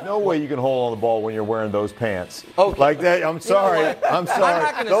something? There's no way you can hold on the ball when you're wearing those pants. Okay. Like that. I'm sorry. I'm sorry.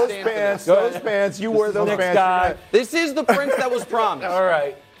 not gonna Those stand for pants. this. Those pants. You wear those Next pants. guy. This is the prince that was promised. All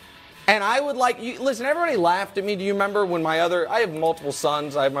right. And I would like you listen, everybody laughed at me. Do you remember when I have multiple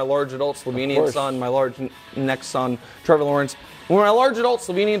sons. I have my large adult Slovenian son, my large next son, Trevor Lawrence. When my large adult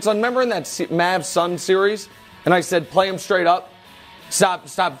Slovenian son, remember in that Mavs Sun series? And I said, play him straight up. Stop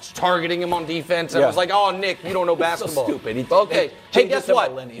targeting him on defense. And I was like, oh, Nick, you don't know basketball. So stupid. Okay. Hey, guess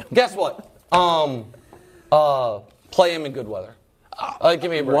what? Guess what? Play him in good weather. Give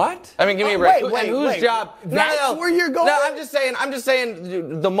me a break. What? I mean, give me a break. Wait, and whose wait. job? That's where you're going? No, I'm just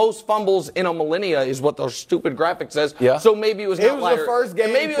saying. The most fumbles in a millennia is what the stupid graphic says. Yeah. So maybe it was. It was the first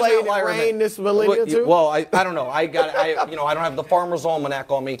game maybe played it was in rain this millennia too? Well, I don't know. I don't have the Farmer's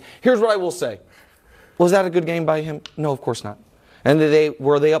Almanac on me. Here's what I will say. Was that a good game by him? No, of course not. And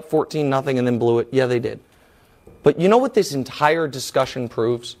were they up 14-0 and then blew it? Yeah, they did. But you know what this entire discussion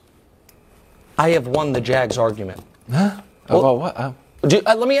proves? I have won the Jags argument. Huh? Well, what?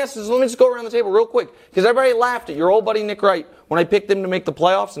 Let me ask this. Let me just go around the table real quick, because everybody laughed at your old buddy Nick Wright when I picked him to make the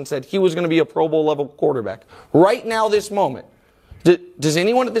playoffs and said he was going to be a Pro Bowl level quarterback. Right now, this moment, does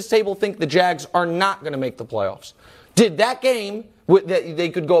anyone at this table think the Jags are not going to make the playoffs? Did that game that they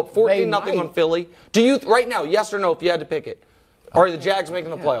could go up 14-0 on Philly? Do you right now, yes or no, if you had to pick it? Or are the Jags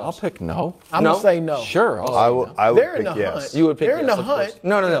making the playoffs? I'll pick no. I'm going to say no. Sure. I would They're in pick the yes. hunt. You would pick They're in yes, the of course. hunt.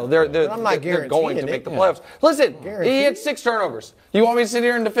 No. They're I'm not going to guaranteeing make the it. playoffs. Listen, he Guaranteed. had 6 turnovers. You want me to sit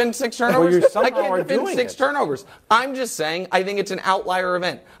here and defend 6 turnovers? you somehow I can't are defend doing 6 it. turnovers. I'm just saying I think it's an outlier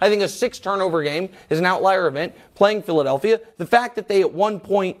event. I think a 6 turnover game is an outlier event. Playing Philadelphia, the fact that they at one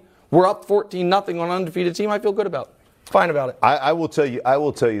point were up 14-0 on an undefeated team, I feel good about. Fine about it. I will tell you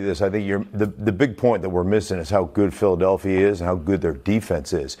this. I think the big point that we're missing is how good Philadelphia is and how good their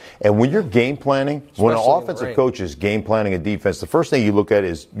defense is. And when you're game planning, when an offensive coach is game planning a defense, the first thing you look at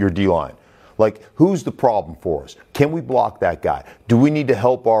is your D-line. Like, who's the problem for us? Can we block that guy? Do we need to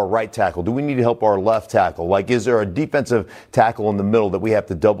help our right tackle? Do we need to help our left tackle? Like, is there a defensive tackle in the middle that we have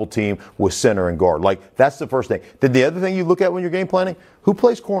to double team with center and guard? Like, that's the first thing. Then the other thing you look at when you're game planning, who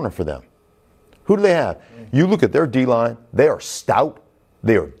plays corner for them? Who do they have? You look at their D-line, they are stout,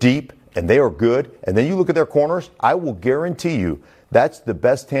 they are deep, and they are good. And then you look at their corners, I will guarantee you that's the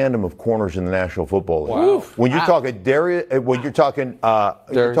best tandem of corners in the National Football League. Wow. When you're talking Darius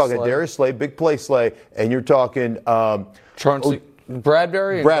Slay, big play Slay, and you're talking Bradbury.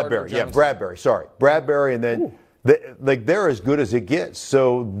 Bradbury. Sorry, Bradbury, and then. They're as good as it gets.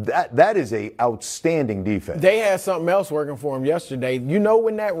 So that is a outstanding defense. They had something else working for them yesterday. You know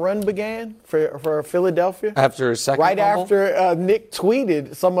when that run began for Philadelphia? After his second Right fumble? after Nick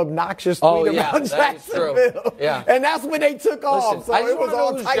tweeted some obnoxious tweet about Jacksonville. Yeah. And that's when they took off. So I just it was want to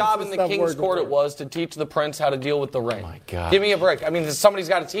all know whose types job of in the stuff King's working Court for it them. was to teach the Prince how to deal with the rain. Oh my God. Give me a break. I mean, somebody's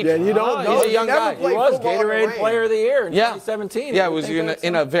got to teach him. You don't know. He's a young You never guy. He played was football in the Gatorade rain. Player of the Year in Yeah. 2017. Yeah, it was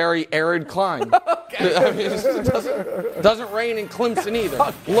in a very arid climate. I mean, it doesn't rain in Clemson either.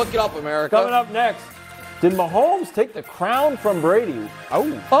 Look it up, America. Coming up next, did Mahomes take the crown from Brady?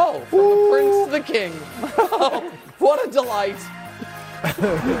 Oh, from the Prince to the King. What a delight.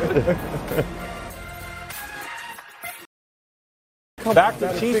 Back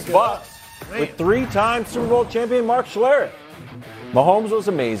to Chiefs Bucks with 3-time Super Bowl champion Mark Schlereth. Mahomes was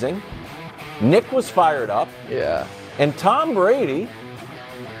amazing. Nick was fired up. Yeah. And Tom Brady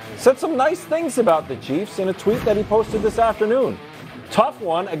said some nice things about the Chiefs in a tweet that he posted this afternoon. Tough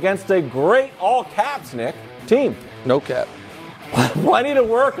one against a great, all caps, Nick, team. No cap. Plenty to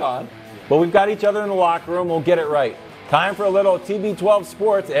work on, but we've got each other in the locker room. We'll get it right. Time for a little TB12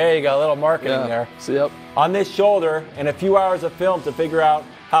 Sports. There you go, a little marketing there. See, yep. On this shoulder and a few hours of film to figure out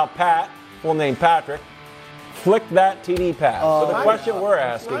how Pat, full name Patrick, flick that TD pass. So the question we're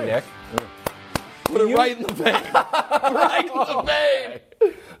asking, Nick. Put it right in the vein. Right in the vein.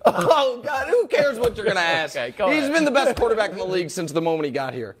 Oh, God, who cares what you're going to ask? He's been the best quarterback in the league since the moment he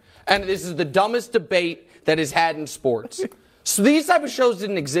got here. And this is the dumbest debate that is had in sports. So these type of shows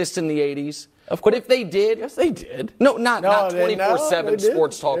didn't exist in the 80s. But if they did. Yes, they did. No, not 24/7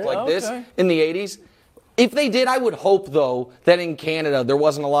 sports talk like this in the 80s. If they did, I would hope, though, that in Canada there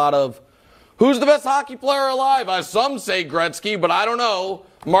wasn't a lot of, who's the best hockey player alive? Some say Gretzky, but I don't know.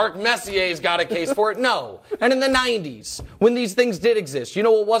 Mark Messier's got a case for it. No. And in the 90s, when these things did exist, you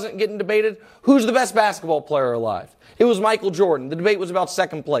know what wasn't getting debated? Who's the best basketball player alive? It was Michael Jordan. The debate was about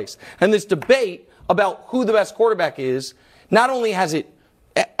second place. And this debate about who the best quarterback is, not only has it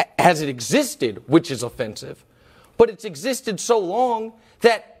existed, which is offensive, but it's existed so long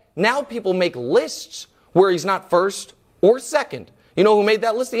that now people make lists where he's not first or second. You know who made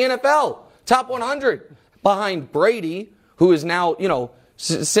that list? The NFL. Top 100. Behind Brady, who is now,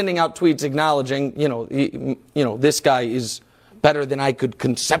 sending out tweets acknowledging, this guy is better than I could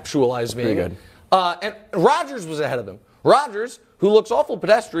conceptualize being. Pretty good. And Rodgers was ahead of him. Rodgers, who looks awful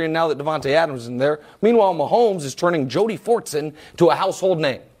pedestrian now that Devontae Adams is in there. Meanwhile, Mahomes is turning Jody Fortson to a household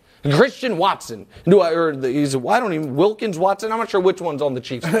name. Christian Watson. Wilkins Watson? I'm not sure which one's on the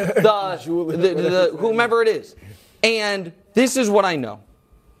Chiefs. Whomever it is. And this is what I know.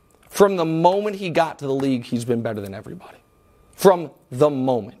 From the moment he got to the league, he's been better than everybody. From the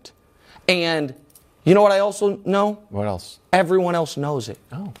moment. And you know what I also know? What else? Everyone else knows it.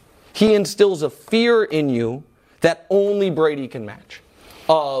 Oh. He instills a fear in you that only Brady can match.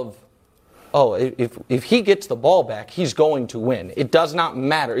 If he gets the ball back, he's going to win. It does not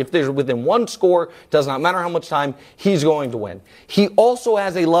matter. If there's within one score, it does not matter how much time, he's going to win. He also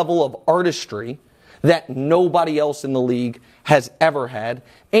has a level of artistry that nobody else in the league has ever had.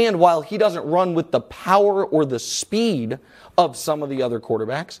 And while he doesn't run with the power or the speed of some of the other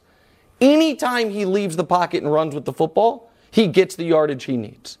quarterbacks, anytime he leaves the pocket and runs with the football, he gets the yardage he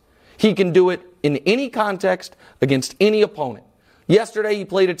needs. He can do it in any context against any opponent. Yesterday, he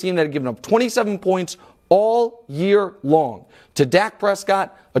played a team that had given up 27 points all year long to Dak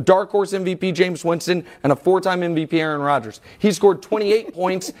Prescott, a dark horse MVP, Jameis Winston, and a four-time MVP, Aaron Rodgers. He scored 28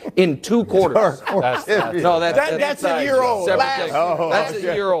 points in 2 quarters. That's a year old. That's a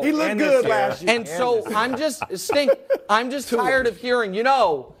year old. He looked good last year. And so I'm just tired of hearing,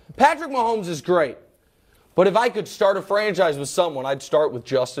 Patrick Mahomes is great. But if I could start a franchise with someone, I'd start with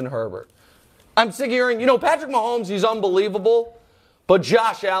Justin Herbert. I'm sick of hearing, Patrick Mahomes, he's unbelievable, but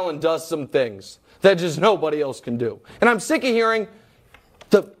Josh Allen does some things that just nobody else can do. And I'm sick of hearing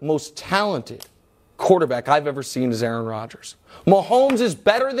the most talented quarterback I've ever seen is Aaron Rodgers. Mahomes is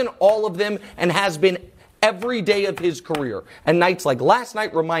better than all of them and has been every day of his career. And nights like last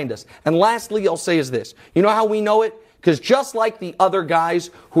night remind us. And lastly, I'll say is this. You know how we know it? Because just like the other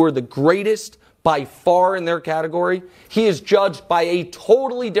guys who are the greatest by far in their category, he is judged by a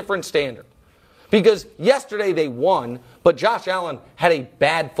totally different standard. Because yesterday they won, but Josh Allen had a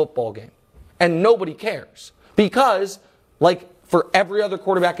bad football game. And nobody cares. Because, like for every other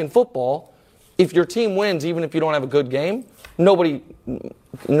quarterback in football, if your team wins, even if you don't have a good game, nobody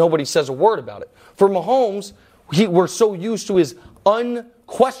says a word about it. For Mahomes, we're so used to his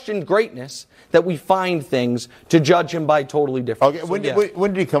unquestioned greatness that we find things to judge him by totally different. Okay,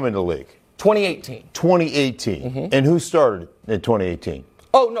 when did he come into the league? 2018. 2018. Mm-hmm. And who started in 2018?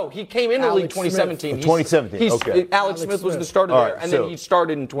 Oh, no, he came into the league 2017. 2017, okay. Alex Smith was the starter there, and then he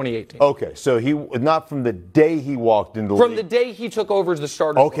started in 2018. Okay, so he not from the day he walked into the league. From the day he took over as the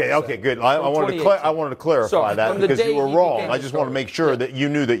starter. Okay, good. I wanted to clarify that because you were wrong. I just want to make sure that you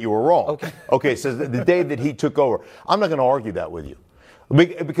knew that you were wrong. Okay, so the day that he took over. I'm not going to argue that with you.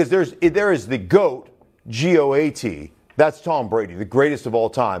 Because there is the GOAT, G-O-A-T. That's Tom Brady, the greatest of all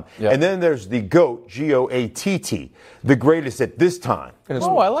time. Yep. And then there's the GOAT, G-O-A-T-T, the greatest at this time.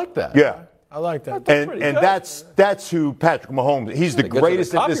 Oh, I like that. Yeah. I like that. And that's who Patrick Mahomes. He's the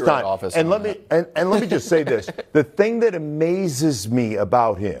greatest at this time. And let me just say this: the thing that amazes me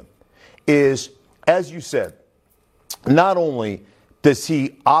about him is, as you said, not only does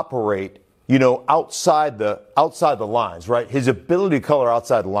he operate, outside the lines, right? His ability to color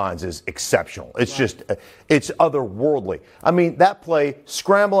outside the lines is exceptional. It's it's otherworldly. I mean, that play,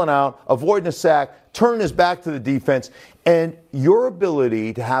 scrambling out, avoiding a sack, turning his back to the defense, and your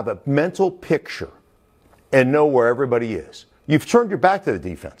ability to have a mental picture and know where everybody is. You've turned your back to the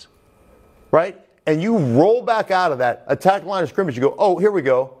defense, right? And you roll back out of that attack line of scrimmage. You go, oh, here we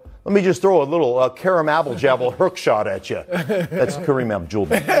go. Let me just throw a little Kareem Abdul-Jabbar hook shot at you. That's Kareem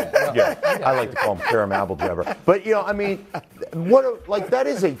Abdul-Jabbar. Yeah, I like to call him Kareem Abdul-Jabbar. But, that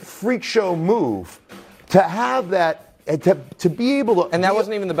is a freak show move To have that. To be able to, and that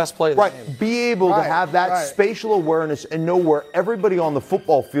wasn't even the best play of the game. Be able to have that spatial awareness and know where everybody on the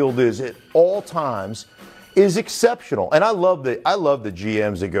football field is at all times is exceptional. And I love the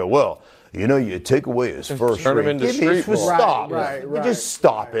GMs that go, well, you take away his first turn him ring. into street ball. Stop it. Just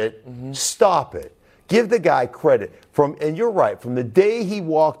stop it. Stop it. Give the guy credit and you're right, from the day he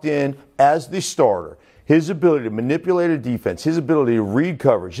walked in as the starter, his ability to manipulate a defense, his ability to read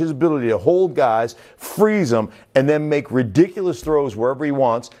coverage, his ability to hold guys, freeze them, and then make ridiculous throws wherever he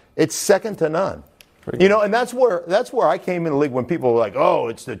wants, it's second to none. And that's where I came in the league when people were like, oh,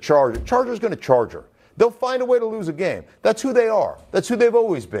 it's the Charger. Charger's going to Charger. They'll find a way to lose a game. That's who they are. That's who they've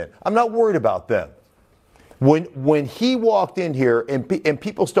always been. I'm not worried about them. When he walked in here and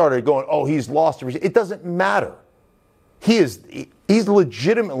people started going, oh, he's lost, it doesn't matter. He's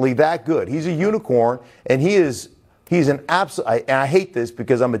legitimately that good. He's a unicorn, and he's an absolute. And I hate this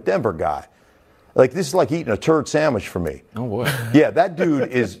because I'm a Denver guy. Like, this is like eating a turd sandwich for me. Oh boy. Yeah, that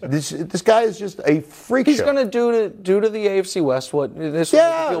dude is. This guy is just a freak show. He's going to do to the AFC West what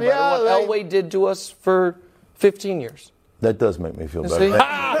Elway did to us for 15 years. That does make me feel better.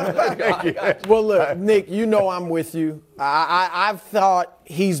 Well, look, Nick, I'm with you. I've thought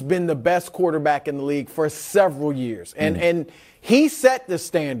he's been the best quarterback in the league for several years. And he set the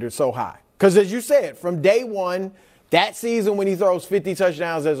standard so high. Because as you said, from day one, that season when he throws 50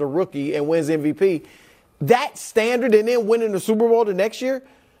 touchdowns as a rookie and wins MVP, that standard and then winning the Super Bowl the next year,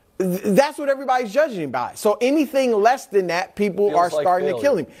 that's what everybody's judging him by. So anything less than that, people are starting to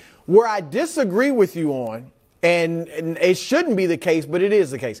kill him. Where I disagree with you on, and it shouldn't be the case, but it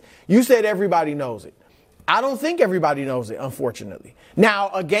is the case. You said everybody knows it. I don't think everybody knows it, unfortunately. Now,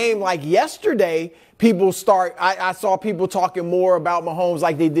 a game like yesterday, I saw people talking more about Mahomes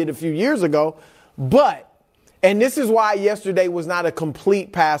like they did a few years ago. And this is why yesterday was not a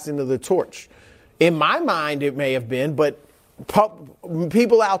complete passing of the torch. In my mind, it may have been, but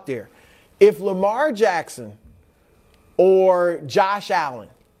people out there, if Lamar Jackson or Josh Allen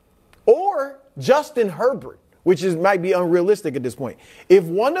or Justin Herbert, which might be unrealistic at this point, if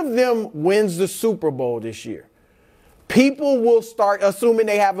one of them wins the Super Bowl this year, people will start, assuming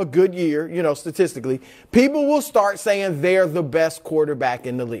they have a good year, statistically, people will start saying they're the best quarterback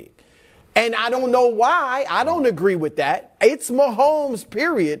in the league. And I don't know why. I don't agree with that. It's Mahomes,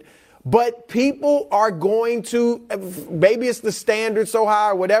 period. But people are going to, maybe it's the standard so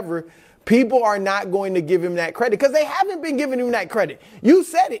high or whatever, people are not going to give him that credit because they haven't been giving him that credit. You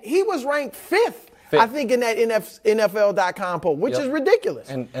said it. He was ranked fifth. I think in that NFL.com poll, which is ridiculous.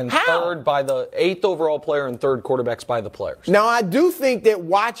 And third by the 8th overall player and third quarterbacks by the players. Now, I do think that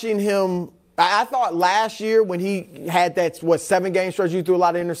watching him, I thought last year when he had that, 7-game stretch, he threw a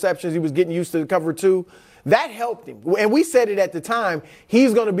lot of interceptions, he was getting used to the cover 2. That helped him. And we said it at the time,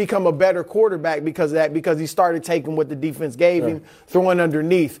 he's going to become a better quarterback because of that, because he started taking what the defense gave him, throwing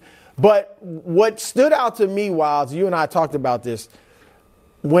underneath. But what stood out to me, Wilds, you and I talked about this,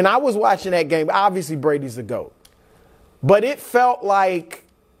 when I was watching that game, obviously Brady's the GOAT. But it felt like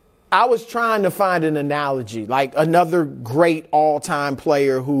I was trying to find an analogy, like another great all-time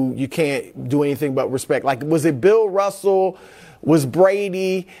player who you can't do anything but respect. Like, was it Bill Russell, was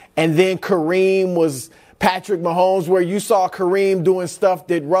Brady, and then Kareem was Patrick Mahomes, where you saw Kareem doing stuff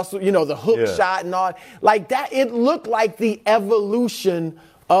that Russell, the hook shot and all. Like that, it looked like the evolution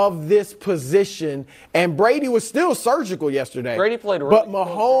of this position, and Brady was still surgical yesterday. Brady played really but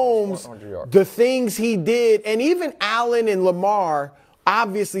Mahomes, the things he did, and even Allen and Lamar,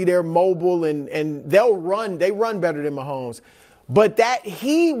 obviously they're mobile and they'll run. They run better than Mahomes. But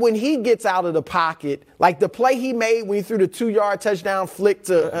when he gets out of the pocket, like the play he made when he threw the 2-yard touchdown flick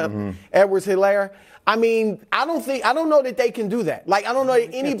to Edwards-Helaire, I mean, I don't know that they can do that. Like, I don't know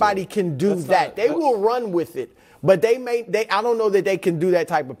that anybody can do that. They will run with it. But I don't know that they can do that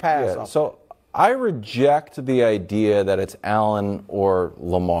type of pass. Yeah, so I reject the idea that it's Allen or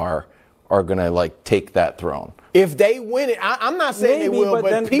Lamar are going to, take that throne. If they win it, I'm not saying they will,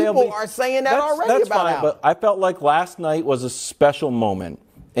 but people are saying that already about Allen. But I felt like last night was a special moment.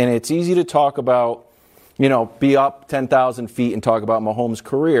 And it's easy to talk about, be up 10,000 feet and talk about Mahomes'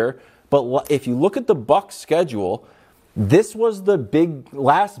 career. But if you look at the Bucs schedule, this was the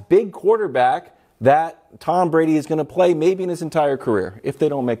last big quarterback that Tom Brady is going to play maybe in his entire career if they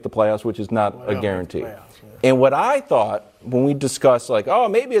don't make the playoffs, which is not a guarantee. And what I thought when we discussed,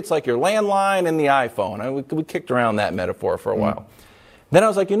 maybe it's like your landline and the iPhone. We kicked around that metaphor for a while. Then I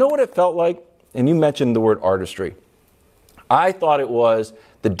was like, you know what it felt like? And you mentioned the word artistry. I thought it was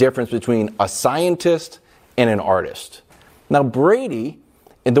the difference between a scientist and an artist. Now, Brady,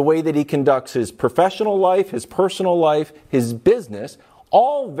 in the way that he conducts his professional life, his personal life, his business,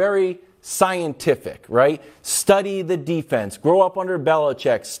 all very scientific, right? Study the defense, grow up under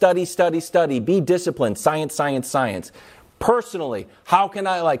Belichick, study, be disciplined, science. Personally, how can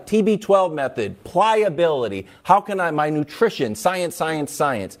I, like TB12 method, pliability, how can I, my nutrition,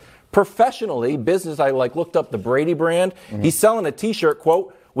 science. Professionally, business, I looked up the Brady brand. He's selling a t-shirt,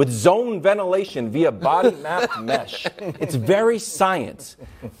 quote, with zone ventilation via body map mesh. It's very science.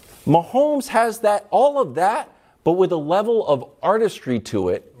 Mahomes has that, all of that, but with a level of artistry to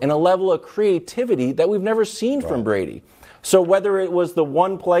it and a level of creativity that we've never seen from Brady. So whether it was the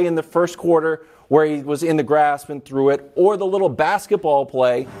one play in the first quarter where he was in the grasp and threw it, or the little basketball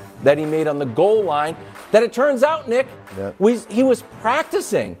play that he made on the goal line, that it turns out, Nick, he was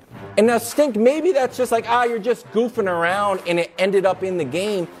practicing. And now, Stink, maybe that's just like, you're just goofing around and it ended up in the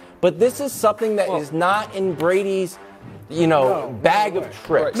game. But this is something that is not in Brady's, bag of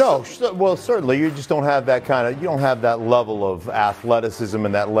tricks. No, well, certainly you just don't have that you don't have that level of athleticism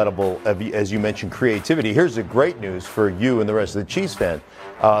and that level of, as you mentioned, creativity. Here's the great news for you and the rest of the Chiefs fan.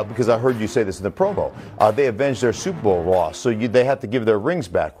 Because I heard you say this in the promo. They avenged their Super Bowl loss, so they have to give their rings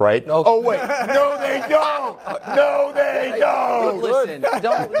back, right? Okay. Oh, wait. No, they don't. No, they don't. Listen,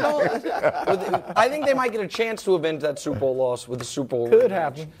 don't. I think they might get a chance to avenge that Super Bowl loss with the Super Bowl Could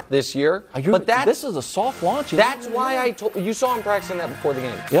happen this year. But this is a soft launch. That's why I told you saw him practicing that before the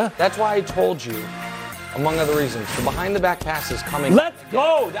game. Yeah. That's why I told you, among other reasons, the behind-the-back pass is coming. Let's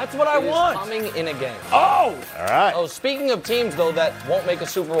go. That's what I want. Coming in a game. Oh! All right. Oh, speaking of teams, though, that won't make a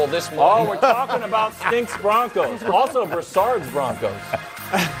Super Bowl this month. Oh, we're talking about Stink's Broncos. Also, Broussard's Broncos.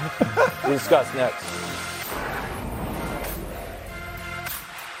 We'll discuss next.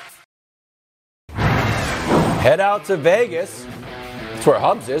 Head out to Vegas. That's where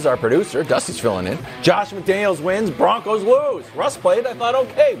Hubs is, our producer. Dusty's filling in. Josh McDaniels wins. Broncos lose. Russ played, I thought,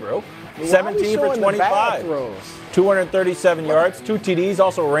 okay, bro. 17 for 25. 237 yards, 2 TDs,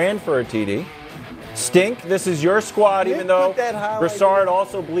 also ran for a TD. Stink, this is your squad, even though Broussard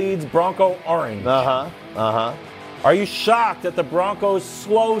also bleeds Bronco orange. Are you shocked at the Broncos'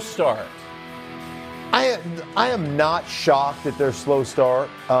 slow start? I am not shocked at their slow start.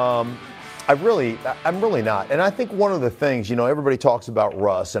 I'm really not. And I think one of the things, everybody talks about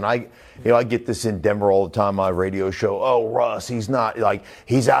Russ, and I get this in Denver all the time on my radio show. Oh, Russ, he's not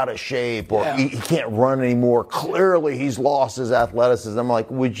he's out of shape, or he can't run anymore. Clearly, he's lost his athleticism. I'm like,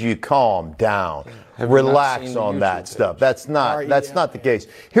 would you calm down, relax on that stuff? That's not the case.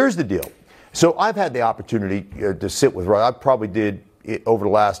 Here's the deal. So I've had the opportunity to sit with Russ. I probably did over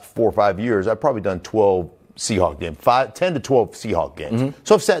the last 4 or 5 years. I've probably done 12 Seahawk games, 10 to 12 Seahawk games.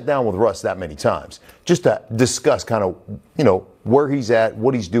 So I've sat down with Russ that many times just to discuss kind of, where he's at,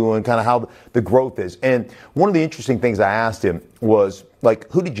 what he's doing, kind of how the growth is. And one of the interesting things I asked him was,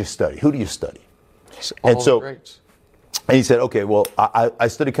 who did you study? Who do you study? And he said, okay, well, I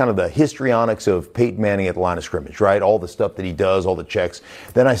studied kind of the histrionics of Peyton Manning at the line of scrimmage, right? All the stuff that he does, all the checks.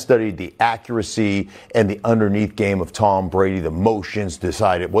 Then I studied the accuracy and the underneath game of Tom Brady, the motions,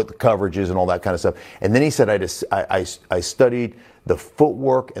 decided what the coverage is and all that kind of stuff. And then he said, I studied the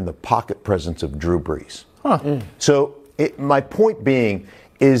footwork and the pocket presence of Drew Brees. So my point being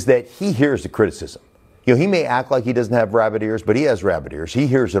is that he hears the criticism. He may act like he doesn't have rabbit ears, but he has rabbit ears. He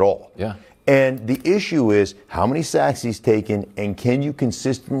hears it all. Yeah. And the issue is how many sacks he's taken, and can you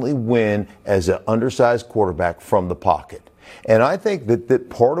consistently win as an undersized quarterback from the pocket? And I think that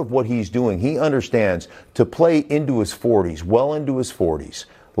part of what he's doing, he understands to play into his 40s, well into his 40s,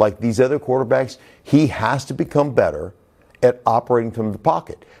 like these other quarterbacks, he has to become better at operating from the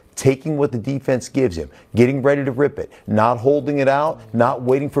pocket, taking what the defense gives him, getting ready to rip it, not holding it out, not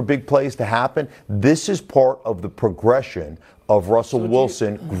waiting for big plays to happen. This is part of the progression of Russell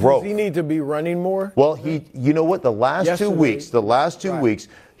Wilson growth. Does he need to be running more? Well, you know what? The last 2 weeks,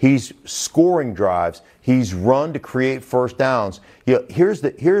 he's scoring drives. He's run to create first downs. Here's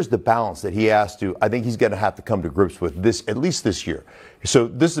the balance that he has to. I think he's going to have to come to grips with this, at least this year. So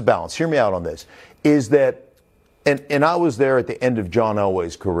this is the balance. Hear me out on this. Is that, and I was there at the end of John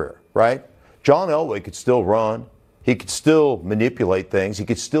Elway's career, right? John Elway could still run. He could still manipulate things. He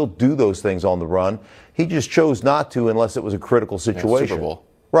could still do those things on the run. He just chose not to unless it was a critical situation. Super Bowl.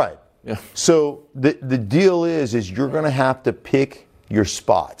 Right. Yeah. So the deal is you're going to have to pick your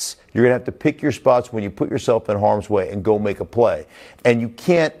spots. You're going to have to pick your spots when you put yourself in harm's way and go make a play. And you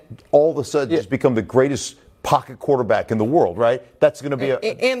can't all of a sudden just become the greatest pocket quarterback in the world, right? That's going to be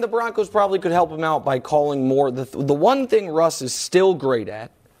and the Broncos probably could help him out by calling more. The one thing Russ is still great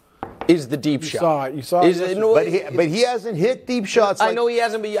at is the deep shot. You saw it. But he hasn't hit deep shots. I know he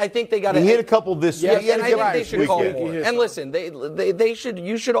hasn't, but I think they got to hit a couple this year. Yeah, and I think they should call more. And listen, they should.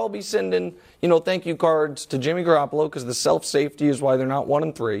 You should all be sending thank you cards to Jimmy Garoppolo because the self safety is why they're not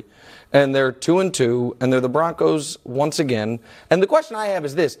 1-3, and they're 2-2, and they're the Broncos once again. And the question I have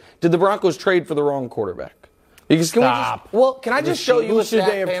is this: did the Broncos trade for the wrong quarterback? Because can I just show you who a should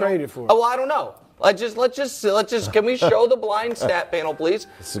stat they have panel? traded for? Oh, well, I don't know. Let's just. Can we show the blind stat panel, please?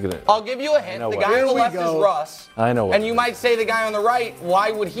 I'll give you a hint. The guy on the left is Russ. I know. And you might say the guy on the right.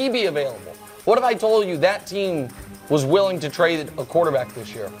 Why would he be available? What if I told you that team was willing to trade a quarterback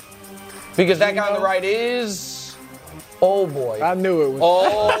this year? Because that guy on the right is. Oh boy. I knew it was.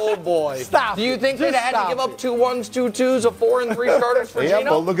 Oh boy. Stop. Do you think they'd had to give up 2 1s, 2 2s, a 4 and 3 starters for Geno? Yeah,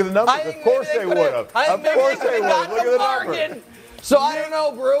 well, look at the numbers. Of course they would have. Of course they would have. Look at the bargain. So I don't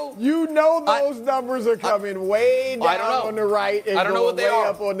know, Brew. You know those numbers are coming way down on the right and I don't know what they are.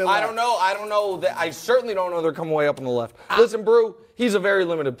 up on the left. I don't know. I certainly don't know they're coming way up on the left. Listen, Brew, he's a very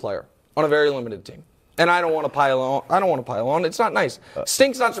limited player on a very limited team. And I don't want to pile on. It's not nice.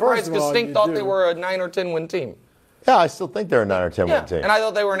 Stink's not surprised because Stink thought they were a 9 or 10 win team. Yeah, I still think they're a 9 or 10 win team. And I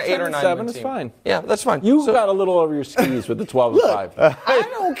thought they were an 8 or 9 win team. 7 is fine. Yeah, that's fine. You got a little over your skis with the 12-5. I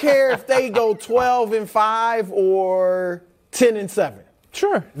don't care if they go 12-5 or 10-7.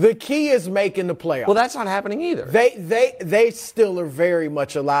 Sure. The key is making the playoffs. Well, that's not happening either. They still are very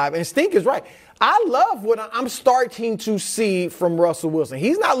much alive. And Stink is right. I love what I'm starting to see from Russell Wilson.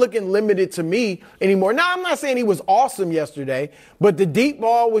 He's not looking limited to me anymore. Now, I'm not saying he was awesome yesterday, but the deep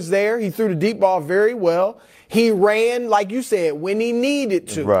ball was there. He threw the deep ball very well. He ran, like you said, when he needed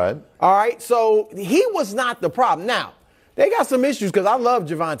to. Right. All right. So he was not the problem. Now, they got some issues because I love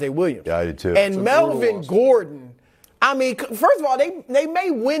Javonte Williams. Yeah, I do too. And Melvin Gordon. I mean, first of all, they may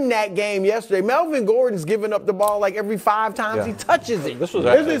win that game yesterday. Melvin Gordon's giving up the ball like every 5 times he touches it. This was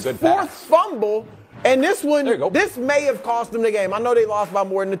actually his a good 4th pass. fumble, and this may have cost them the game. I know they lost by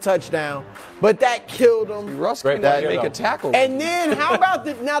more than a touchdown, but that killed them. Russ came out and make a tackle. And then how about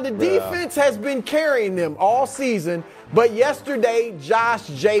the defense has been carrying them all season, but yesterday Josh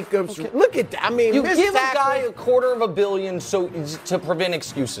Jacobs, look at that. I mean, you give a guy $250 million to prevent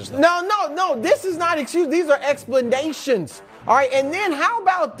excuses. Though. No. This is not excuse. These are explanations. All right. And then how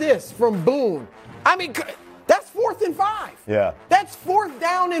about this from Boone? I mean, that's 4th and 5. Yeah. That's 4th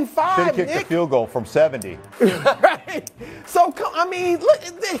down and 5. Should have kicked the field goal from 70. Right. So, I mean, look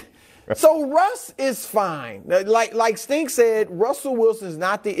at this. So Russ is fine. Like Stink said, Russell Wilson is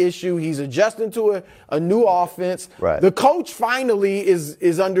not the issue. He's adjusting to a new offense. Right. The coach finally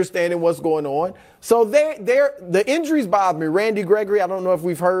is understanding what's going on. So the injuries bother me. Randy Gregory, I don't know if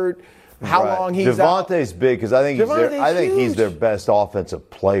we've heard how long he's out. Devontae's big because I think he's their best offensive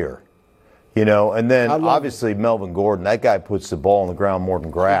player. And then obviously Melvin Gordon, that guy puts the ball on the ground more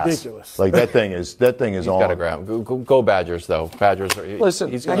than grass. Ridiculous. Like that thing is He's on. got to grab. Go Badgers though. Badgers are. Listen,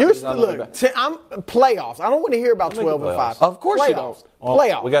 I'm playoffs. I don't want to hear about 12-5. Of course you don't.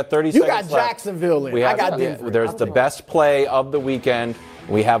 Playoffs. We got 30 you seconds got left. Jacksonville in. I got Denver. There's the best play of the weekend.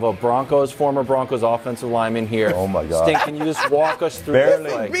 We have a former Broncos offensive lineman here. Oh, my God. Stink, can you just walk us through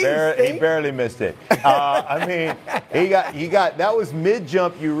He barely missed it. I mean, he got that was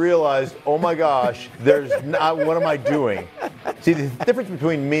mid-jump. You realized, oh, my gosh, what am I doing? See, the difference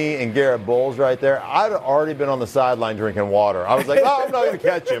between me and Garrett Bowles right there, I'd already been on the sideline drinking water. I was like, oh, I'm not going to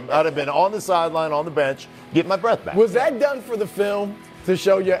catch him. I'd have been on the sideline, on the bench, getting my breath back. Was that done for the film? To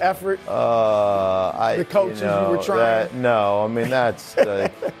show your effort? The coaches you were trying? No, I mean, that's,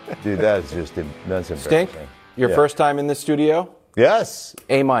 dude, that's embarrassing. Stink, your first time in the studio? Yes.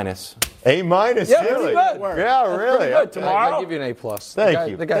 A-. A-, Yeah, really? good. Yeah, really. Good. Tomorrow? I'll give you an A+. Thank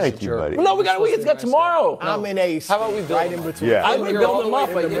you. The guy's Thank a you, jerk. buddy. No, we got tomorrow. I'm in A. How about we build right in between? Yeah. I'm going to build them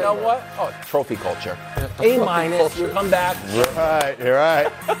up, but you know what? Oh, trophy culture. A-. You come back. You're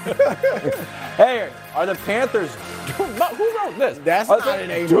right. Hey, are the Panthers doomed? Who wrote this? That's not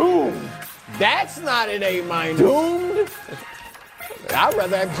an A. Doomed. That's not an A-. Doomed? I'd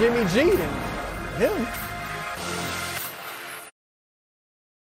rather have Jimmy G than him.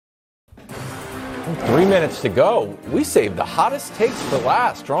 3 minutes to go. We saved the hottest takes for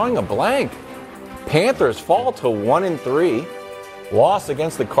last, drawing a blank. Panthers fall to 1-3. Loss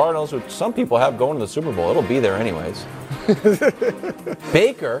against the Cardinals, which some people have going to the Super Bowl. It'll be there anyways.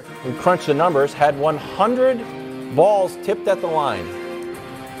 Baker, who crunched the numbers, had 100 balls tipped at the line.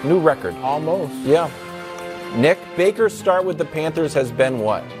 New record. Almost. Yeah. Nick, Baker's start with the Panthers has been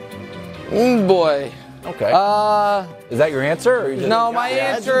what? Boy. Okay. Is that your answer? Or you just No, my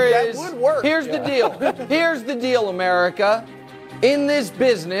answer is, would work. here's the deal. Here's the deal, America. In this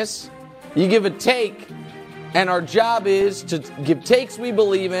business, you give a take And our job is to give takes we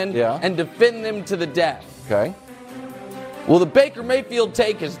believe in Yeah. and defend them to the death. Okay. Well, the Baker Mayfield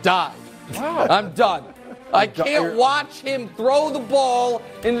take has died. Wow. I'm done. I can't watch him throw the ball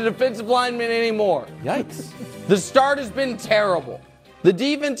into defensive linemen anymore. Yikes. The start has been terrible. The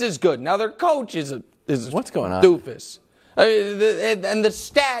defense is good. Now their coach is What's going on? doofus. And the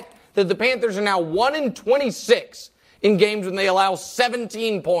stat that the Panthers are now 1-26 in games when they allow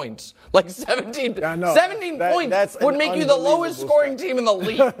 17 points. Like 17, I know. 17 points That's would an make you the lowest unbelievable scoring team in the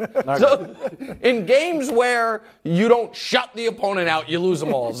league. So, in games where you don't shut the opponent out, you lose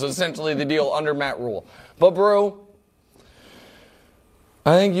them all. Is essentially the deal under Matt Rule. But Brew,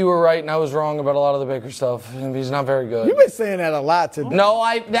 I think you were right and I was wrong about a lot of the Baker stuff. He's not very good. You've been saying that a lot today.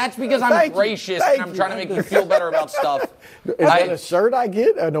 No, that's because I'm Thank you. gracious Thank and I'm you. trying to make you feel better about stuff. Is that a shirt I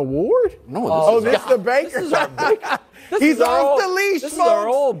get? An award? No, This is the Baker. This is our Baker. He's off the leash, This is folks. our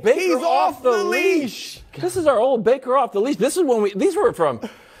old Baker He's off the leash. This is our old Baker off the leash. This is when these were from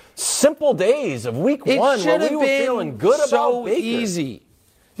simple days of week It one should where we have were been feeling good so about Baker. easy.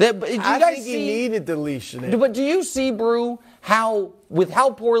 Did you I guys think see? he needed the leash in it. But do you see, Brew, how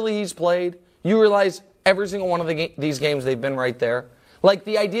poorly he's played, you realize every single one of these games they've been right there? Like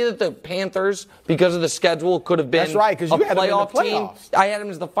the idea that the Panthers, because of the schedule, could have been That's right, 'cause you a had them in the playoff team. playoffs. I had them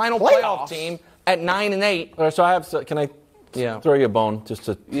as the final playoff Playoffs. team at 9-8. All right, so can I throw you a bone just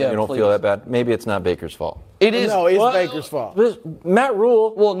to Yeah, you don't please. feel that bad? Maybe it's not Baker's fault. It is. No, it's Well, Baker's fault. Matt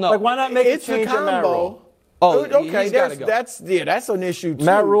Rule. Well, no. Like, why not make It's a a change in Matt combo. Rule? Oh, okay, he's gotta go. that's an issue too.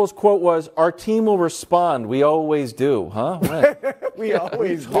 Matt Rule's quote was, "Our team will respond. We always do." Huh? When? We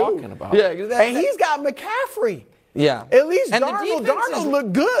always do. Talking about. Yeah, And he's got McCaffrey. yeah. At least And the Darnold defense is-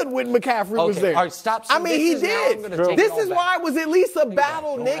 looked good when McCaffrey was Okay, there. all right, stop. I mean, he This is now I'm did. gonna take This it all is back. why it was at least a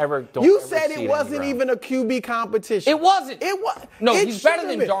battle, Nick. don't You ever said cede it any wasn't ground. even a QB competition. It wasn't. It was. No, it he's better should've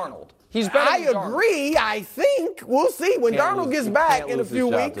than been. Darnold. He's better I than Darnold. agree. I think we'll see when Darnold gets back in a few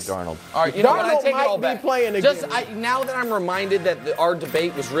weeks. Darnold. All right, you know what? I Darnold take it all might back. be playing Just again. now that I'm reminded that our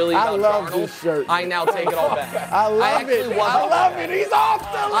debate was really I about love Darnold, this shirt. I now take it all back. I love actually it. wasn't I love it. He's off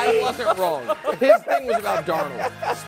the I leash. wasn't wrong. His thing was about Darnold.